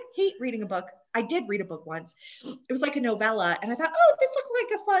 I would hate reading a book. I did read a book once. It was like a novella. And I thought, oh, this looked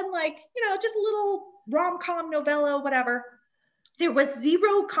like a fun, just a little rom-com novella, whatever. There was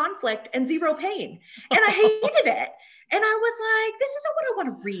zero conflict and zero pain. And I hated it. And I was like, this isn't what I want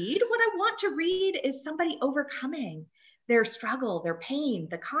to read. What I want to read is somebody overcoming their struggle, their pain,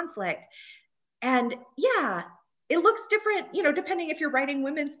 the conflict. And it looks different, depending if you're writing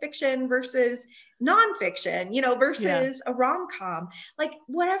women's fiction versus nonfiction, versus a rom-com. Like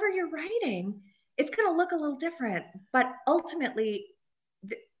whatever you're writing, it's going to look a little different, but ultimately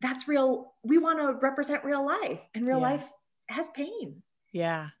that's real. We want to represent real life, and real life has pain.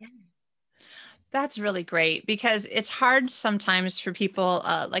 Yeah. That's really great, because it's hard sometimes for people.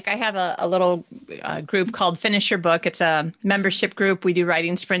 Like I have a little group called Finish Your Book. It's a membership group. We do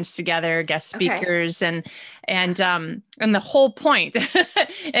writing sprints together, guest speakers, and the whole point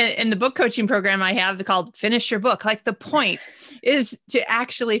in the book coaching program I have called Finish Your Book. Like the point is to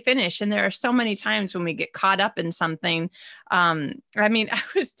actually finish. And there are so many times when we get caught up in something. I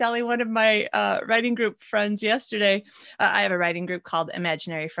was telling one of my writing group friends yesterday, I have a writing group called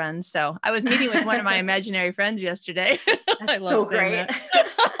Imaginary Friends. So I was meeting with one of my imaginary friends yesterday. I love so great.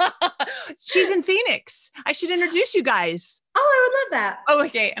 That. She's in Phoenix. I should introduce you guys. Oh, I would love that. Oh,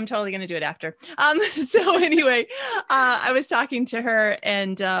 okay. I'm totally going to do it after. So anyway, I was talking to her,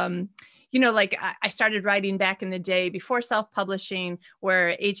 and I started writing back in the day before self-publishing,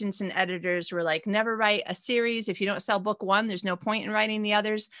 where agents and editors were like, never write a series. If you don't sell book one, there's no point in writing the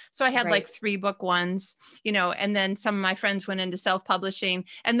others. So I had like 3 book ones, and then some of my friends went into self-publishing,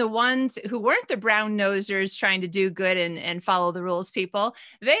 and the ones who weren't the brown nosers trying to do good and follow the rules people,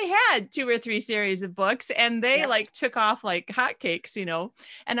 they had 2 or 3 series of books, and they like took off like hotcakes,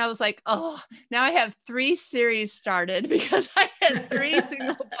 and I was like, oh, now I have 3 series started because I had 3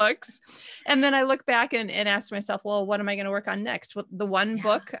 single books. And then I look back and ask myself, well, what am I going to work on next? Well, the one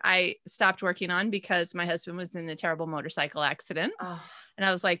book I stopped working on because my husband was in a terrible motorcycle accident. Oh. And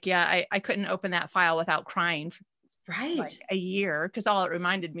I was like, I couldn't open that file without crying for like a year, because all it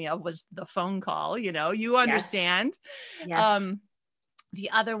reminded me of was the phone call, you understand. Yes.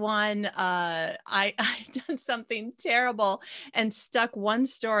 The other one, I done something terrible and stuck one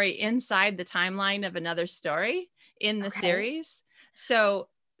story inside the timeline of another story in the series. So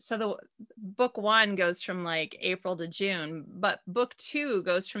the book 1 goes from like April to June, but book 2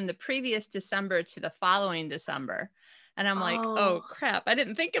 goes from the previous December to the following December. And I'm like, oh crap, I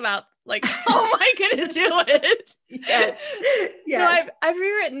didn't think about like, how am I going to do it? Yes. So I've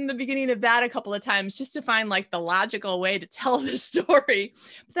rewritten the beginning of that a couple of times just to find like the logical way to tell this story.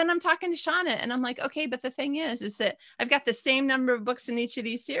 But then I'm talking to Shauna and I'm like, okay, but the thing is that I've got the same number of books in each of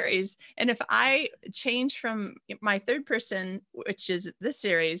these series. And if I change from my third person, which is this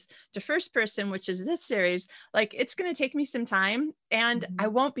series, to first person, which is this series, like it's going to take me some time, and I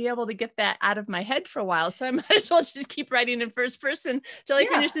won't be able to get that out of my head for a while. So I might as well just keep writing in first person till I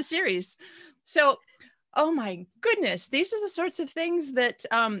finish the series. So, oh my goodness, these are the sorts of things that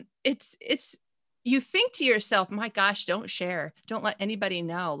it's you think to yourself, my gosh, don't share, don't let anybody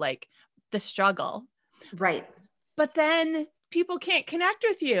know like the struggle. Right. But then people can't connect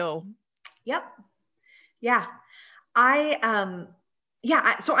with you. Yep. Yeah. So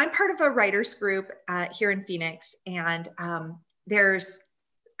I'm part of a writers group here in Phoenix, and I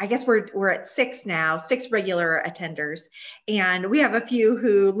guess we're at 6 now, 6 regular attenders. And we have a few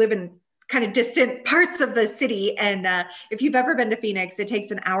who live in kind of distant parts of the city. And if you've ever been to Phoenix, it takes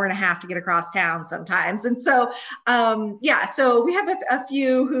an hour and a half to get across town sometimes. And so, so we have a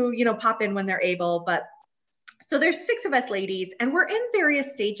few who, pop in when they're able, but so there's 6 of us ladies, and we're in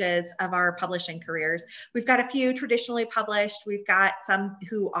various stages of our publishing careers. We've got a few traditionally published. We've got some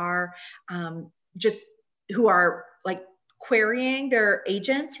who are like querying their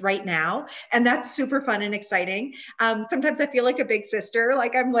agents right now. And that's super fun and exciting. Sometimes I feel like a big sister,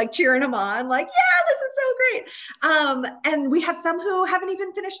 like I'm like cheering them on, like, yeah, this is so great. And we have some who haven't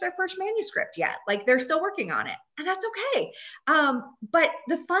even finished their first manuscript yet. Like they're still working on it, and that's okay. But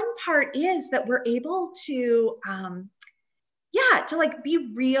the fun part is that we're able to, to like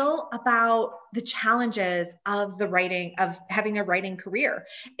be real about the challenges of having a writing career.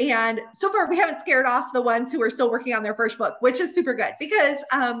 And so far we haven't scared off the ones who are still working on their first book, which is super good because,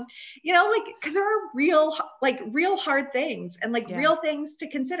 because there are real hard things and real things to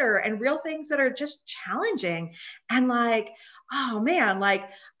consider and real things that are just challenging. And like, oh man, like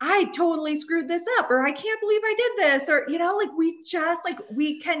I totally screwed this up, or I can't believe I did this, or,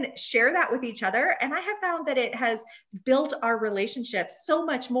 we can share that with each other. And I have found that it has built our relationship so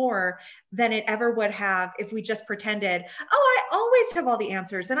much more than it ever would have if we just pretended, oh, I always have all the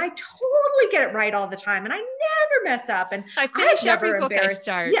answers and I totally get it right all the time and I never mess up. And I finish every book I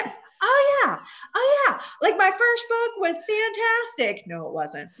start. Yes. Oh yeah. Like my first book was fantastic. No, it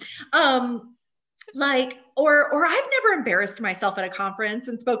wasn't. Or I've never embarrassed myself at a conference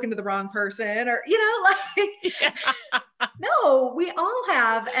and spoken to the wrong person, or, no, we all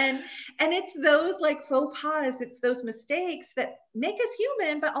have. And it's those like faux pas, it's those mistakes that make us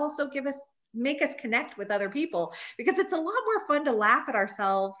human, but also give us make us connect with other people, because it's a lot more fun to laugh at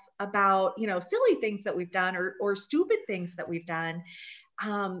ourselves about, silly things that we've done or stupid things that we've done,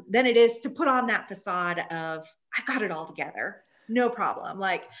 than it is to put on that facade of, I've got it all together. No problem.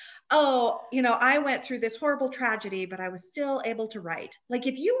 Like, oh, I went through this horrible tragedy, but I was still able to write. Like,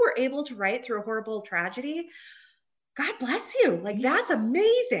 if you were able to write through a horrible tragedy, God bless you. Like, that's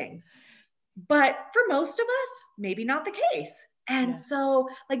amazing. But for most of us, maybe not the case. And so,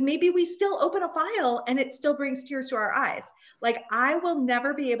 like, maybe we still open a file and it still brings tears to our eyes. Like, I will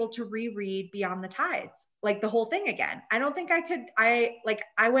never be able to reread Beyond the Tides, like the whole thing again. I don't think I could.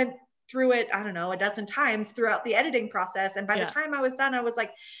 I went through it, I don't know, a dozen times throughout the editing process. And by the time I was done, I was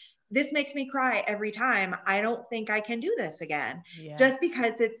like, this makes me cry every time. I don't think I can do this again. Just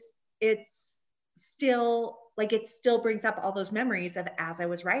because it's still like, it still brings up all those memories of as I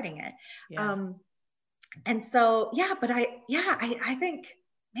was writing it. And so, but I think,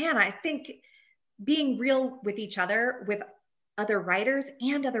 man, I think being real with each other, with other writers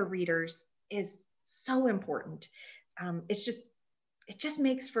and other readers, is so important. It just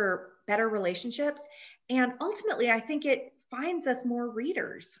makes for better relationships. And ultimately, I think it finds us more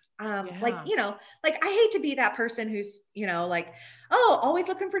readers. Like, I hate to be that person who's, like, oh, always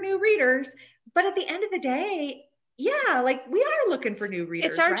looking for new readers. But at the end of the day, like, we are looking for new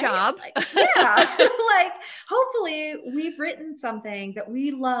readers. It's our job. Like, like, hopefully we've written something that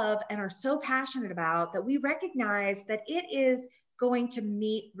we love and are so passionate about that we recognize that it is going to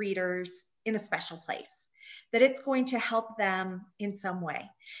meet readers in a special place, that it's going to help them in some way.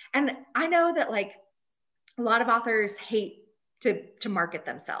 And I know that, like, a lot of authors hate to market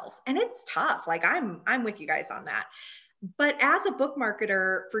themselves, and it's tough. Like, I'm with you guys on that. But as a book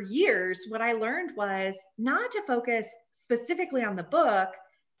marketer for years, what I learned was not to focus specifically on the book,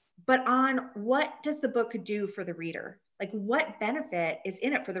 but on what does the book do for the reader? Like, what benefit is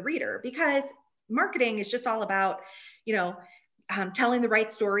in it for the reader? Because marketing is just all about, telling the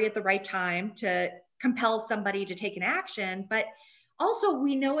right story at the right time to compel somebody to take an action. But also,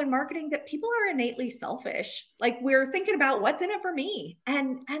 we know in marketing that people are innately selfish. Like, we're thinking about what's in it for me.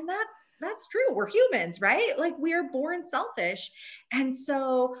 And that's true. We're humans, right? Like, we're born selfish. And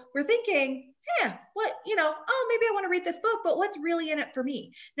so we're thinking, oh, maybe I want to read this book, but what's really in it for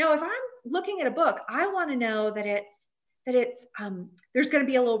me? Now, if I'm looking at a book, I want to know that it's there's going to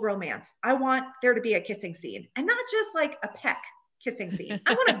be a little romance. I want there to be a kissing scene, and not just like a peck kissing scene.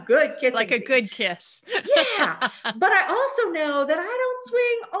 I want a good kissing like a scene. good kiss. But I also know that I don't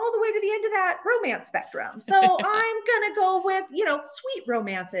swing all the way to the end of that romance spectrum. So I'm going to go with, sweet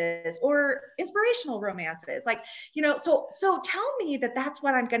romances or inspirational romances. Like, so tell me that that's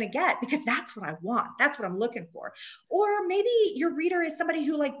what I'm going to get, because that's what I want. That's what I'm looking for. Or maybe your reader is somebody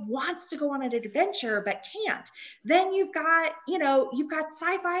who, like, wants to go on an adventure, but can't. Then you've got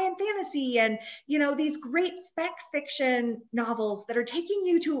sci-fi and fantasy and, these great spec fiction novels that are taking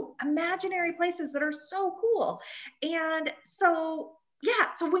you to imaginary places that are so cool. And so,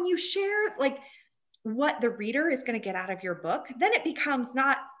 so when you share, like, what the reader is going to get out of your book, then it becomes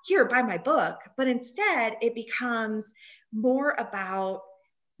not, here, buy my book, but instead it becomes more about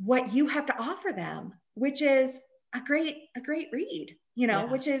what you have to offer them, which is a great read,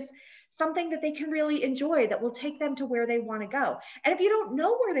 which is something that they can really enjoy, that will take them to where they want to go. And if you don't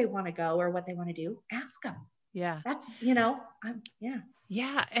know where they want to go or what they want to do, ask them. That's,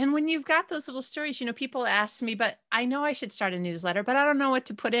 Yeah. And when you've got those little stories, people ask me, but I know I should start a newsletter, but I don't know what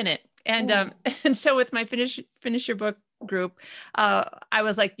to put in it. And, and so with my finish your book group, I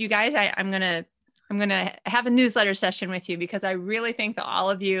was like, you guys, I'm going to have a newsletter session with you, because I really think that all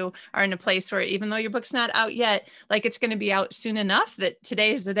of you are in a place where, even though your book's not out yet, like, it's going to be out soon enough that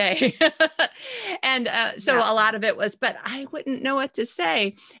today's the day. And so a lot of it was, but I wouldn't know what to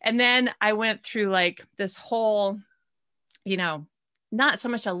say. And then I went through, like, this whole, not so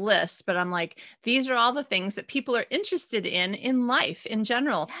much a list, but I'm like, these are all the things that people are interested in life in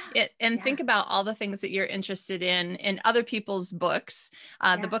general. Think about all the things that you're interested in other people's books,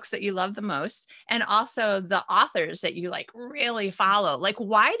 the books that you love the most, and also the authors that you, like, really follow. Like,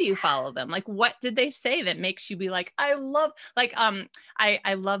 why do you follow them? Like, what did they say that makes you be like, I love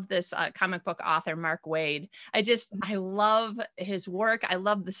this comic book author, Mark Waid. I love his work. I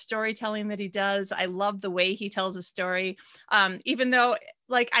love the storytelling that he does. I love the way he tells a story. Even though,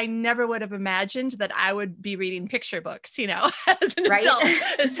 like I never would have imagined that I would be reading picture books, you know, as an Right. adult,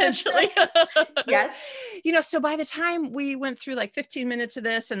 essentially. Yes. You know, so by the time we went through like 15 minutes of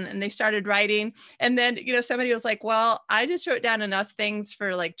this and they started writing, and then, you know, somebody was like, well, I just wrote down enough things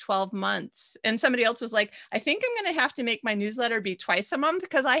for like 12 months. And somebody else was like, I think I'm going to have to make my newsletter be twice a month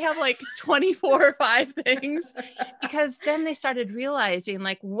because I have like 24 or 5 things. Because then they started realizing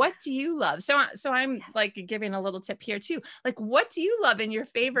like, what do you love? So I'm like giving a little tip here too. Like, what do you love in your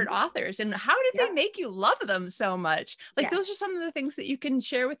favorite authors, and how did they make you love them so much? Like, those are some of the things that you can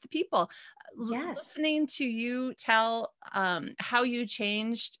share with the people. Listening to you tell how you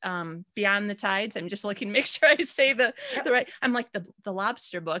changed Beyond the Tides. I'm just looking to make sure I say the right. I'm like the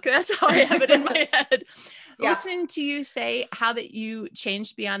lobster book. That's how I have it in my head. Listening to you say how that you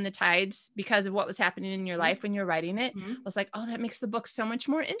changed Beyond the Tides because of what was happening in your life when you're writing it, I was like, oh, that makes the book so much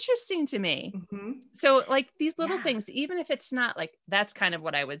more interesting to me. So like these little things, even if it's not like, that's kind of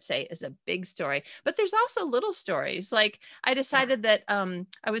what I would say is a big story, but there's also little stories. Like I decided that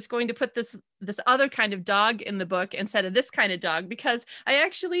I was going to put this other kind of dog in the book instead of this kind of dog, because I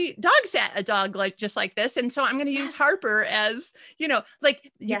actually dog sat a dog like just like this. And so I'm going to use Harper as, you know,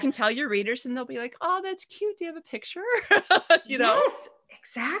 like you can tell your readers and they'll be like, oh, that's cute. Do you have a picture? You know? Yes,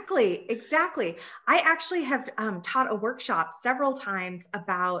 exactly. I actually have taught a workshop several times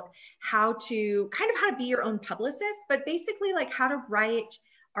about how to be your own publicist, but basically like how to write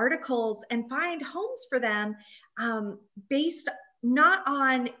articles and find homes for them based not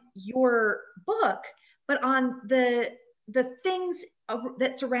on your book, but on the things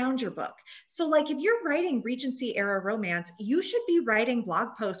that surround your book. So like if you're writing Regency era romance, you should be writing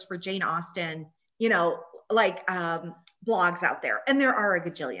blog posts for Jane Austen, you know, like blogs out there. And there are a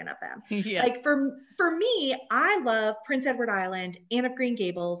gajillion of them. Like for me, I love Prince Edward Island, Anne of Green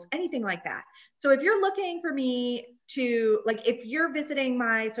Gables, anything like that. So if you're looking for me to, like, if you're visiting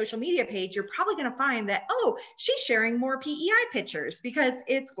my social media page, you're probably going to find that, oh, she's sharing more PEI pictures because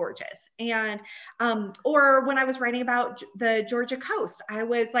it's gorgeous. And, or when I was writing about the Georgia coast, I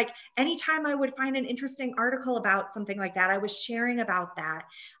was like, anytime I would find an interesting article about something like that, I was sharing about that.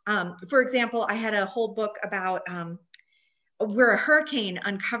 For example, I had a whole book about where a hurricane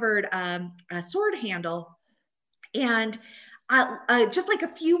uncovered a sword handle. And just like a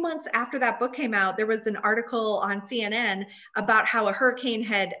few months after that book came out, there was an article on CNN about how a hurricane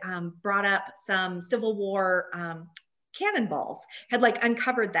had brought up some Civil War cannonballs, had like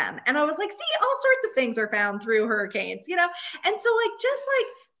uncovered them. And I was like, see, all sorts of things are found through hurricanes, you know? And so like, just like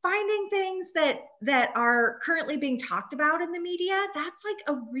finding things that are currently being talked about in the media, that's like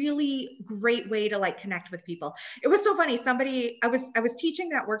a really great way to like connect with people. It was so funny. I was teaching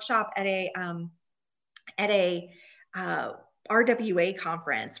that workshop at a RWA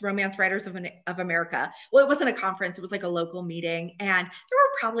conference, Romance Writers of America. Well, it wasn't a conference, it was like a local meeting. And there were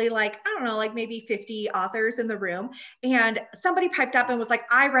probably like, I don't know, like maybe 50 authors in the room. And somebody piped up and was like,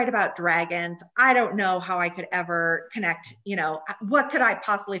 I write about dragons. I don't know how I could ever connect, you know, what could I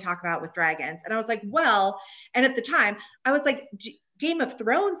possibly talk about with dragons? And I was like, well, and at the time I was like, Game of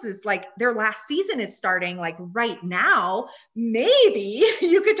Thrones is like, their last season is starting like right now. Maybe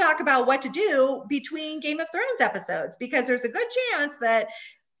you could talk about what to do between Game of Thrones episodes, because there's a good chance that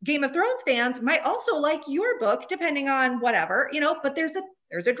Game of Thrones fans might also like your book, depending on whatever, you know, but there's a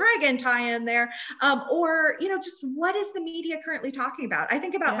dragon tie-in there. Or, you know, just what is the media currently talking about? I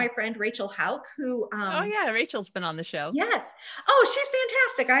think about my friend Rachel Hauk, who oh yeah, Rachel's been on the show. Yes. Oh, she's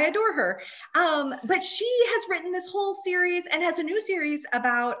fantastic. I adore her. But she has written this whole series and has a new series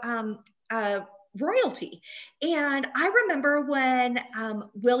about royalty. And I remember when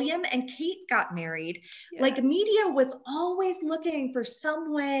William and Kate got married, like media was always looking for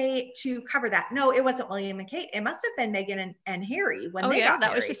some way to cover that. No, it wasn't William and Kate. It must have been Meghan and Harry when they got married.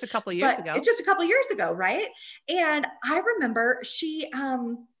 That was just a couple years ago. It's just a couple years ago, right? And I remember she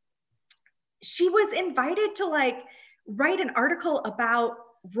was invited to like write an article about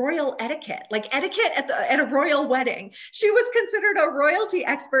royal etiquette, like etiquette at a royal wedding. She was considered a royalty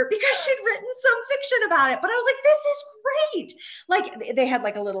expert because she'd written some fiction about it. But I was like, this is great. Like they had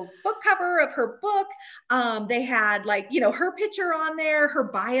like a little book cover of her book. They had like, you know, her picture on there. Her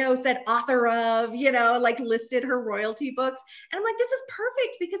bio said author of, you know, like listed her royalty books. And I'm like, this is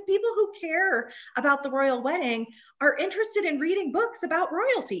perfect because people who care about the royal wedding are interested in reading books about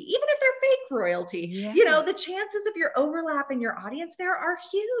royalty, even if they're fake royalty. You know, the chances of your overlap in your audience there are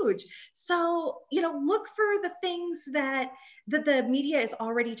huge. So, you know, look for the things that that the media is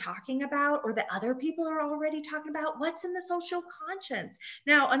already talking about, or that other people are already talking about? What's in the social conscience?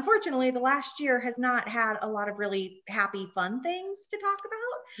 Now, unfortunately, the last year has not had a lot of really happy, fun things to talk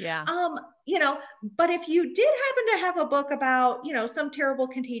about. Yeah. You know, but if you did happen to have a book about, you know, some terrible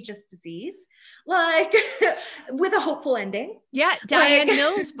contagious disease, like with a hopeful ending. Yeah. Diane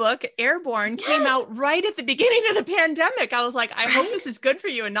Mills' book, Airborne, came out right at the beginning of the pandemic. I was like, I hope this is good for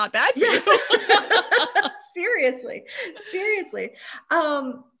you and not bad for you. Seriously.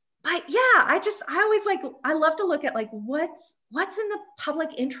 But yeah, I love to look at like what's in the public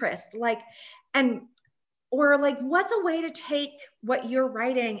interest, like, or like what's a way to take what you're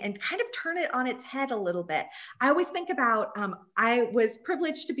writing and kind of turn it on its head a little bit. I always think about, I was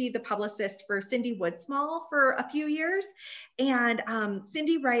privileged to be the publicist for Cindy Woodsmall for a few years. And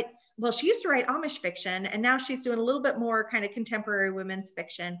Cindy writes, well, she used to write Amish fiction, and now she's doing a little bit more kind of contemporary women's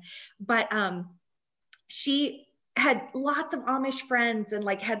fiction. But she had lots of Amish friends, and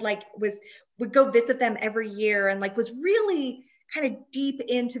like would go visit them every year, and like was really kind of deep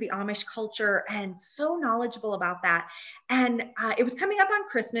into the Amish culture and so knowledgeable about that. And it was coming up on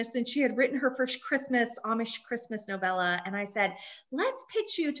Christmas, and she had written her first Amish Christmas novella. And I said, let's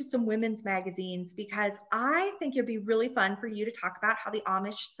pitch you to some women's magazines, because I think it'd be really fun for you to talk about how the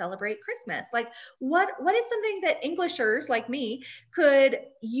Amish celebrate Christmas. Like what is something that Englishers like me could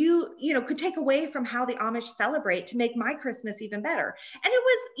take away from how the Amish celebrate to make my Christmas even better. And it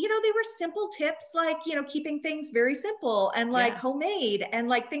was, they were simple tips, like, keeping things very simple and like homemade and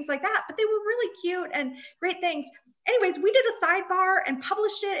like things like that, but they were really cute and great things. Anyways, we did a sidebar and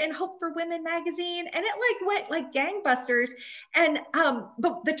published it in Hope for Women magazine, and it like went like gangbusters. And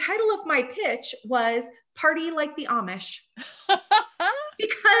but the title of my pitch was Party Like the Amish.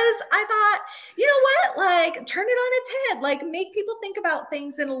 Because I thought, you know what, like turn it on its head, like make people think about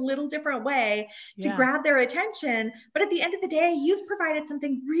things in a little different way to grab their attention. But at the end of the day, you've provided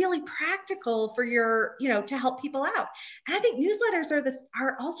something really practical for your, to help people out. And I think newsletters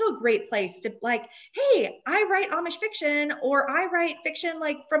are also a great place to like, hey, I write Amish fiction, or I write fiction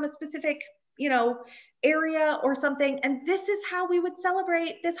like from a specific, area or something. And this is how we would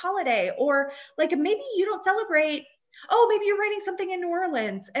celebrate this holiday. Or like, maybe you don't celebrate, maybe you're writing something in New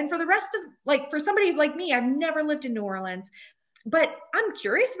Orleans. And for the rest of, like, for somebody like me, I've never lived in New Orleans, but I'm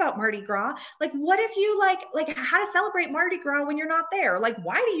curious about Mardi Gras. Like, what if you like how to celebrate Mardi Gras when you're not there? Like,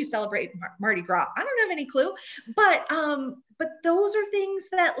 why do you celebrate Mardi Gras? I don't have any clue, but those are things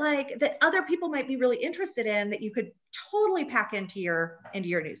that that other people might be really interested in, that you could totally pack into your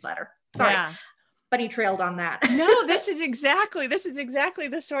newsletter. Sorry. Yeah. Bunny trailed on that. No, this is exactly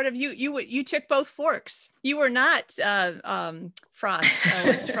the sort of, you took both forks. You were not Frost.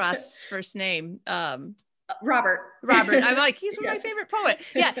 What's Frost's first name? Robert. I'm like, he's my favorite poet.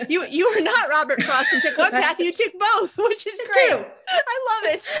 Yeah, you were not Robert Frost and took one path. You took both, which is great. Two. I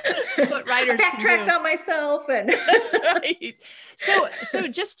love it. That's what writers backtracked on myself, and that's right. So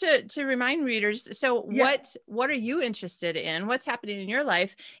just to remind readers, what are you interested in? What's happening in your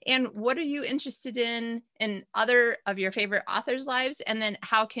life, and what are you interested in other of your favorite authors' lives? And then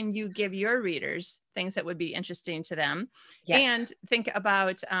how can you give your readers things that would be interesting to them? And think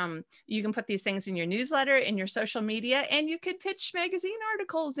about, you can put these things in your newsletter, in your social media, and you could pitch magazine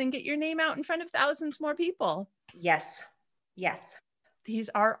articles and get your name out in front of thousands more people. Yes. These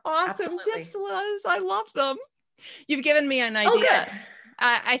are awesome tips, Liz. I love them. You've given me an idea.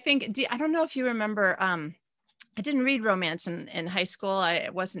 I think, I don't know if you remember, I didn't read romance in high school. I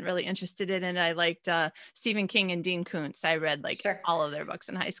wasn't really interested in it. I liked Stephen King and Dean Koontz. I read all of their books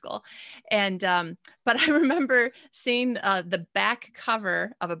in high school. And, but I remember seeing the back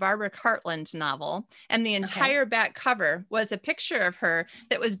cover of a Barbara Cartland novel, and the entire back cover was a picture of her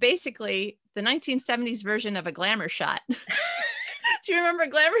that was basically the 1970s version of a glamour shot. Do you remember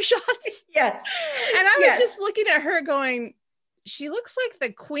glamour shots? Yes. And I was just looking at her going, she looks like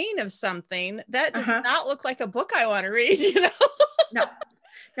the queen of something. That does not look like a book I want to read, No.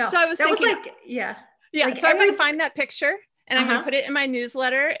 So I was thinking, so I'm going to find that picture, and I'm going to put it in my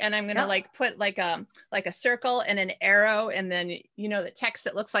newsletter, and I'm going to put like a circle and an arrow, and then, the text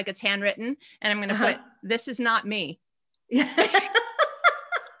that looks like it's handwritten. And I'm going to put, this is not me.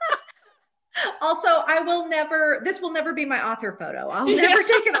 Also, this will never be my author photo. I'll never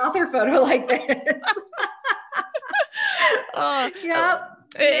take an author photo like this.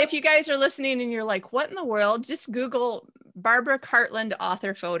 If you guys are listening and you're like, what in the world? Just Google Barbara Cartland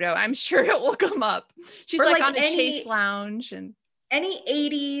author photo. I'm sure it will come up. She's like on a Chase lounge, and any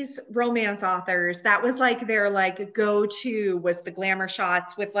 80s romance authors, that was like their go-to, was the glamour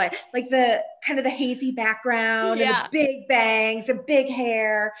shots with like the kind of the hazy background and the big bangs and big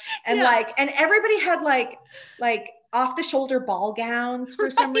hair, and and everybody had like off the shoulder ball gowns for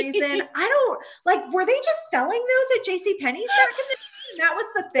some reason. I don't like, were they just selling those at JC Penney's back in the day? That was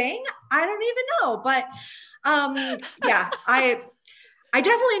the thing. I don't even know. But yeah, I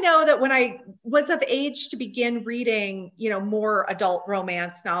definitely know that when I was of age to begin reading, more adult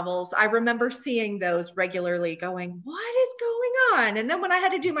romance novels, I remember seeing those regularly going, what is going on? And then when I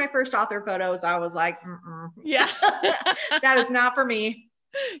had to do my first author photos, I was like, yeah, that is not for me.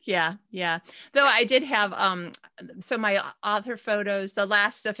 Yeah. Yeah. Though I did have, so my author photos, the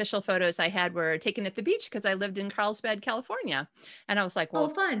last official photos I had were taken at the beach because I lived in Carlsbad, California. And I was like, well,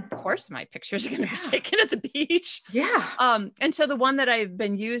 fun. Of course my pictures are going to be taken at the beach. Yeah. And so the one that I've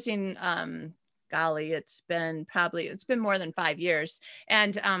been using, golly, it's been more than 5 years.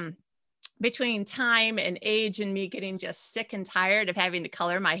 And, between time and age and me getting just sick and tired of having to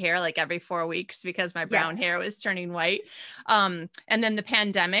color my hair like every 4 weeks because my brown hair was turning white. And then the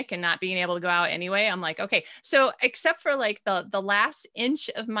pandemic and not being able to go out anyway, I'm like, okay, so except for like the last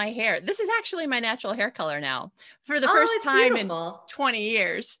inch of my hair, this is actually my natural hair color now for the first time in 20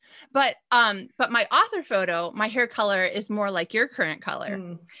 years. But my author photo, my hair color is more like your current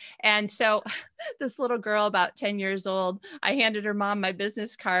color. And so this little girl about 10 years old, I handed her mom my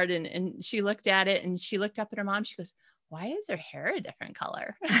business card and she looked at it and she looked up at her mom. She goes, why is her hair a different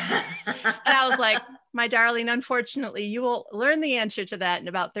color? And I was like, my darling, unfortunately, you will learn the answer to that in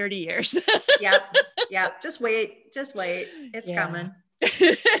about 30 years. Yep. Just wait. It's coming.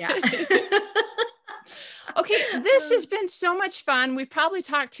 Yeah. Okay, this has been so much fun. We've probably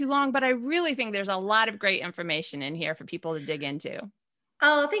talked too long, but I really think there's a lot of great information in here for people to dig into.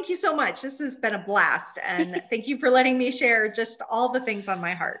 Oh, thank you so much. This has been a blast. And thank you for letting me share just all the things on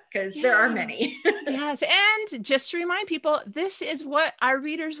my heart, because there are many. Yes. And just to remind people, this is what our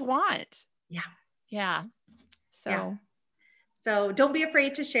readers want. Yeah. So don't be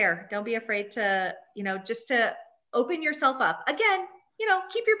afraid to share. Don't be afraid to, just to open yourself up. Again,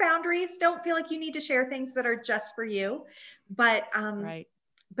 keep your boundaries. Don't feel like you need to share things that are just for you. But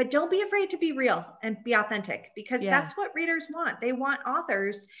But don't be afraid to be real and be authentic, because that's what readers want. They want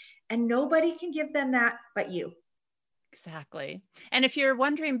authors, and nobody can give them that but you. Exactly. And if you're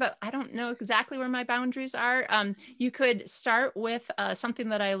wondering, but I don't know exactly where my boundaries are, you could start with something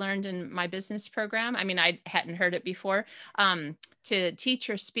that I learned in my business program. I mean, I hadn't heard it before, to teach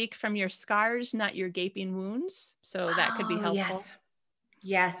or speak from your scars, not your gaping wounds. So that could be helpful.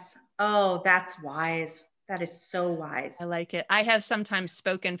 Yes. Oh, that's wise. That is so wise. I like it. I have sometimes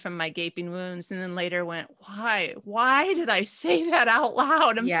spoken from my gaping wounds and then later went, why did I say that out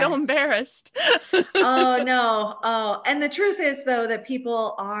loud? I'm so embarrassed. Oh, no. Oh, and the truth is though, that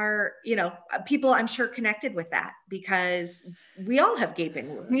people are, people I'm sure connected with that, because we all have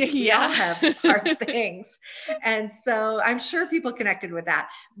gaping wounds. We all have hard things. And so I'm sure people connected with that,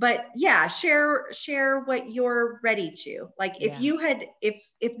 but share what you're ready to. Like if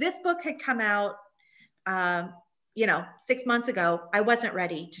this book had come out 6 months ago, I wasn't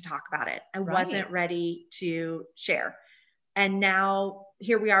ready to talk about it. I wasn't ready to share. And now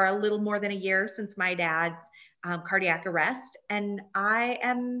here we are, a little more than a year since my dad's cardiac arrest. And I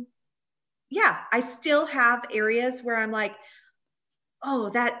still have areas where I'm like,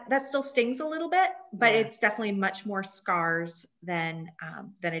 oh, that still stings a little bit, but it's definitely much more scars than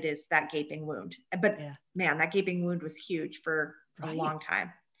it is that gaping wound. But man, that gaping wound was huge for a long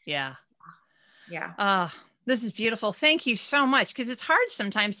time. Yeah. This is beautiful. Thank you so much. Because it's hard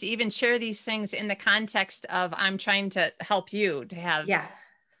sometimes to even share these things in the context of I'm trying to help you to have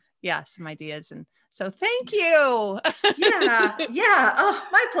some ideas. And so thank you. Oh,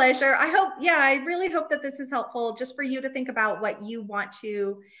 my pleasure. I really hope that this is helpful just for you to think about what you want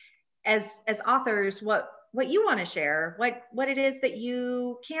to, as authors, what you want to share, what it is that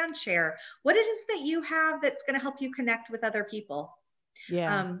you can share, what it is that you have that's going to help you connect with other people.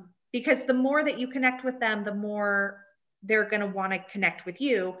 Because the more that you connect with them, the more they're going to want to connect with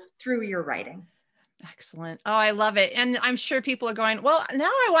you through your writing. Excellent. Oh, I love it. And I'm sure people are going, well, now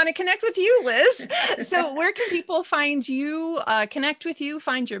I want to connect with you, Liz. So where can people find you, connect with you,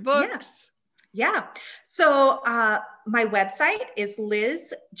 find your books? So my website is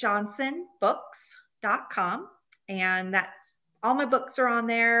lizjohnsonbooks.com. And that's all my books are on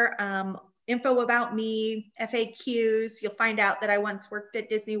there. Info about me, FAQs. You'll find out that I once worked at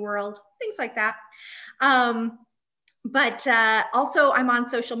Disney World, things like that. But also I'm on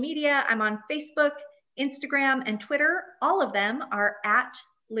social media. I'm on Facebook, Instagram, and Twitter. All of them are at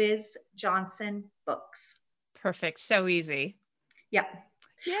Liz Johnson Books. Perfect. So easy. Yep.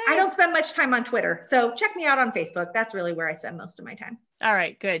 Yay. I don't spend much time on Twitter. So check me out on Facebook. That's really where I spend most of my time. All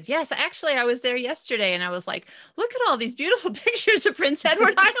right, good. Yes, actually, I was there yesterday and I was like, look at all these beautiful pictures of Prince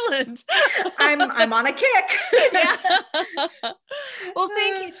Edward Island. I'm on a kick. Yeah. Well,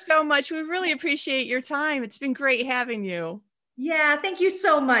 thank you so much. We really appreciate your time. It's been great having you. Yeah, thank you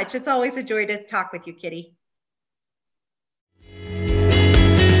so much. It's always a joy to talk with you, Kitty.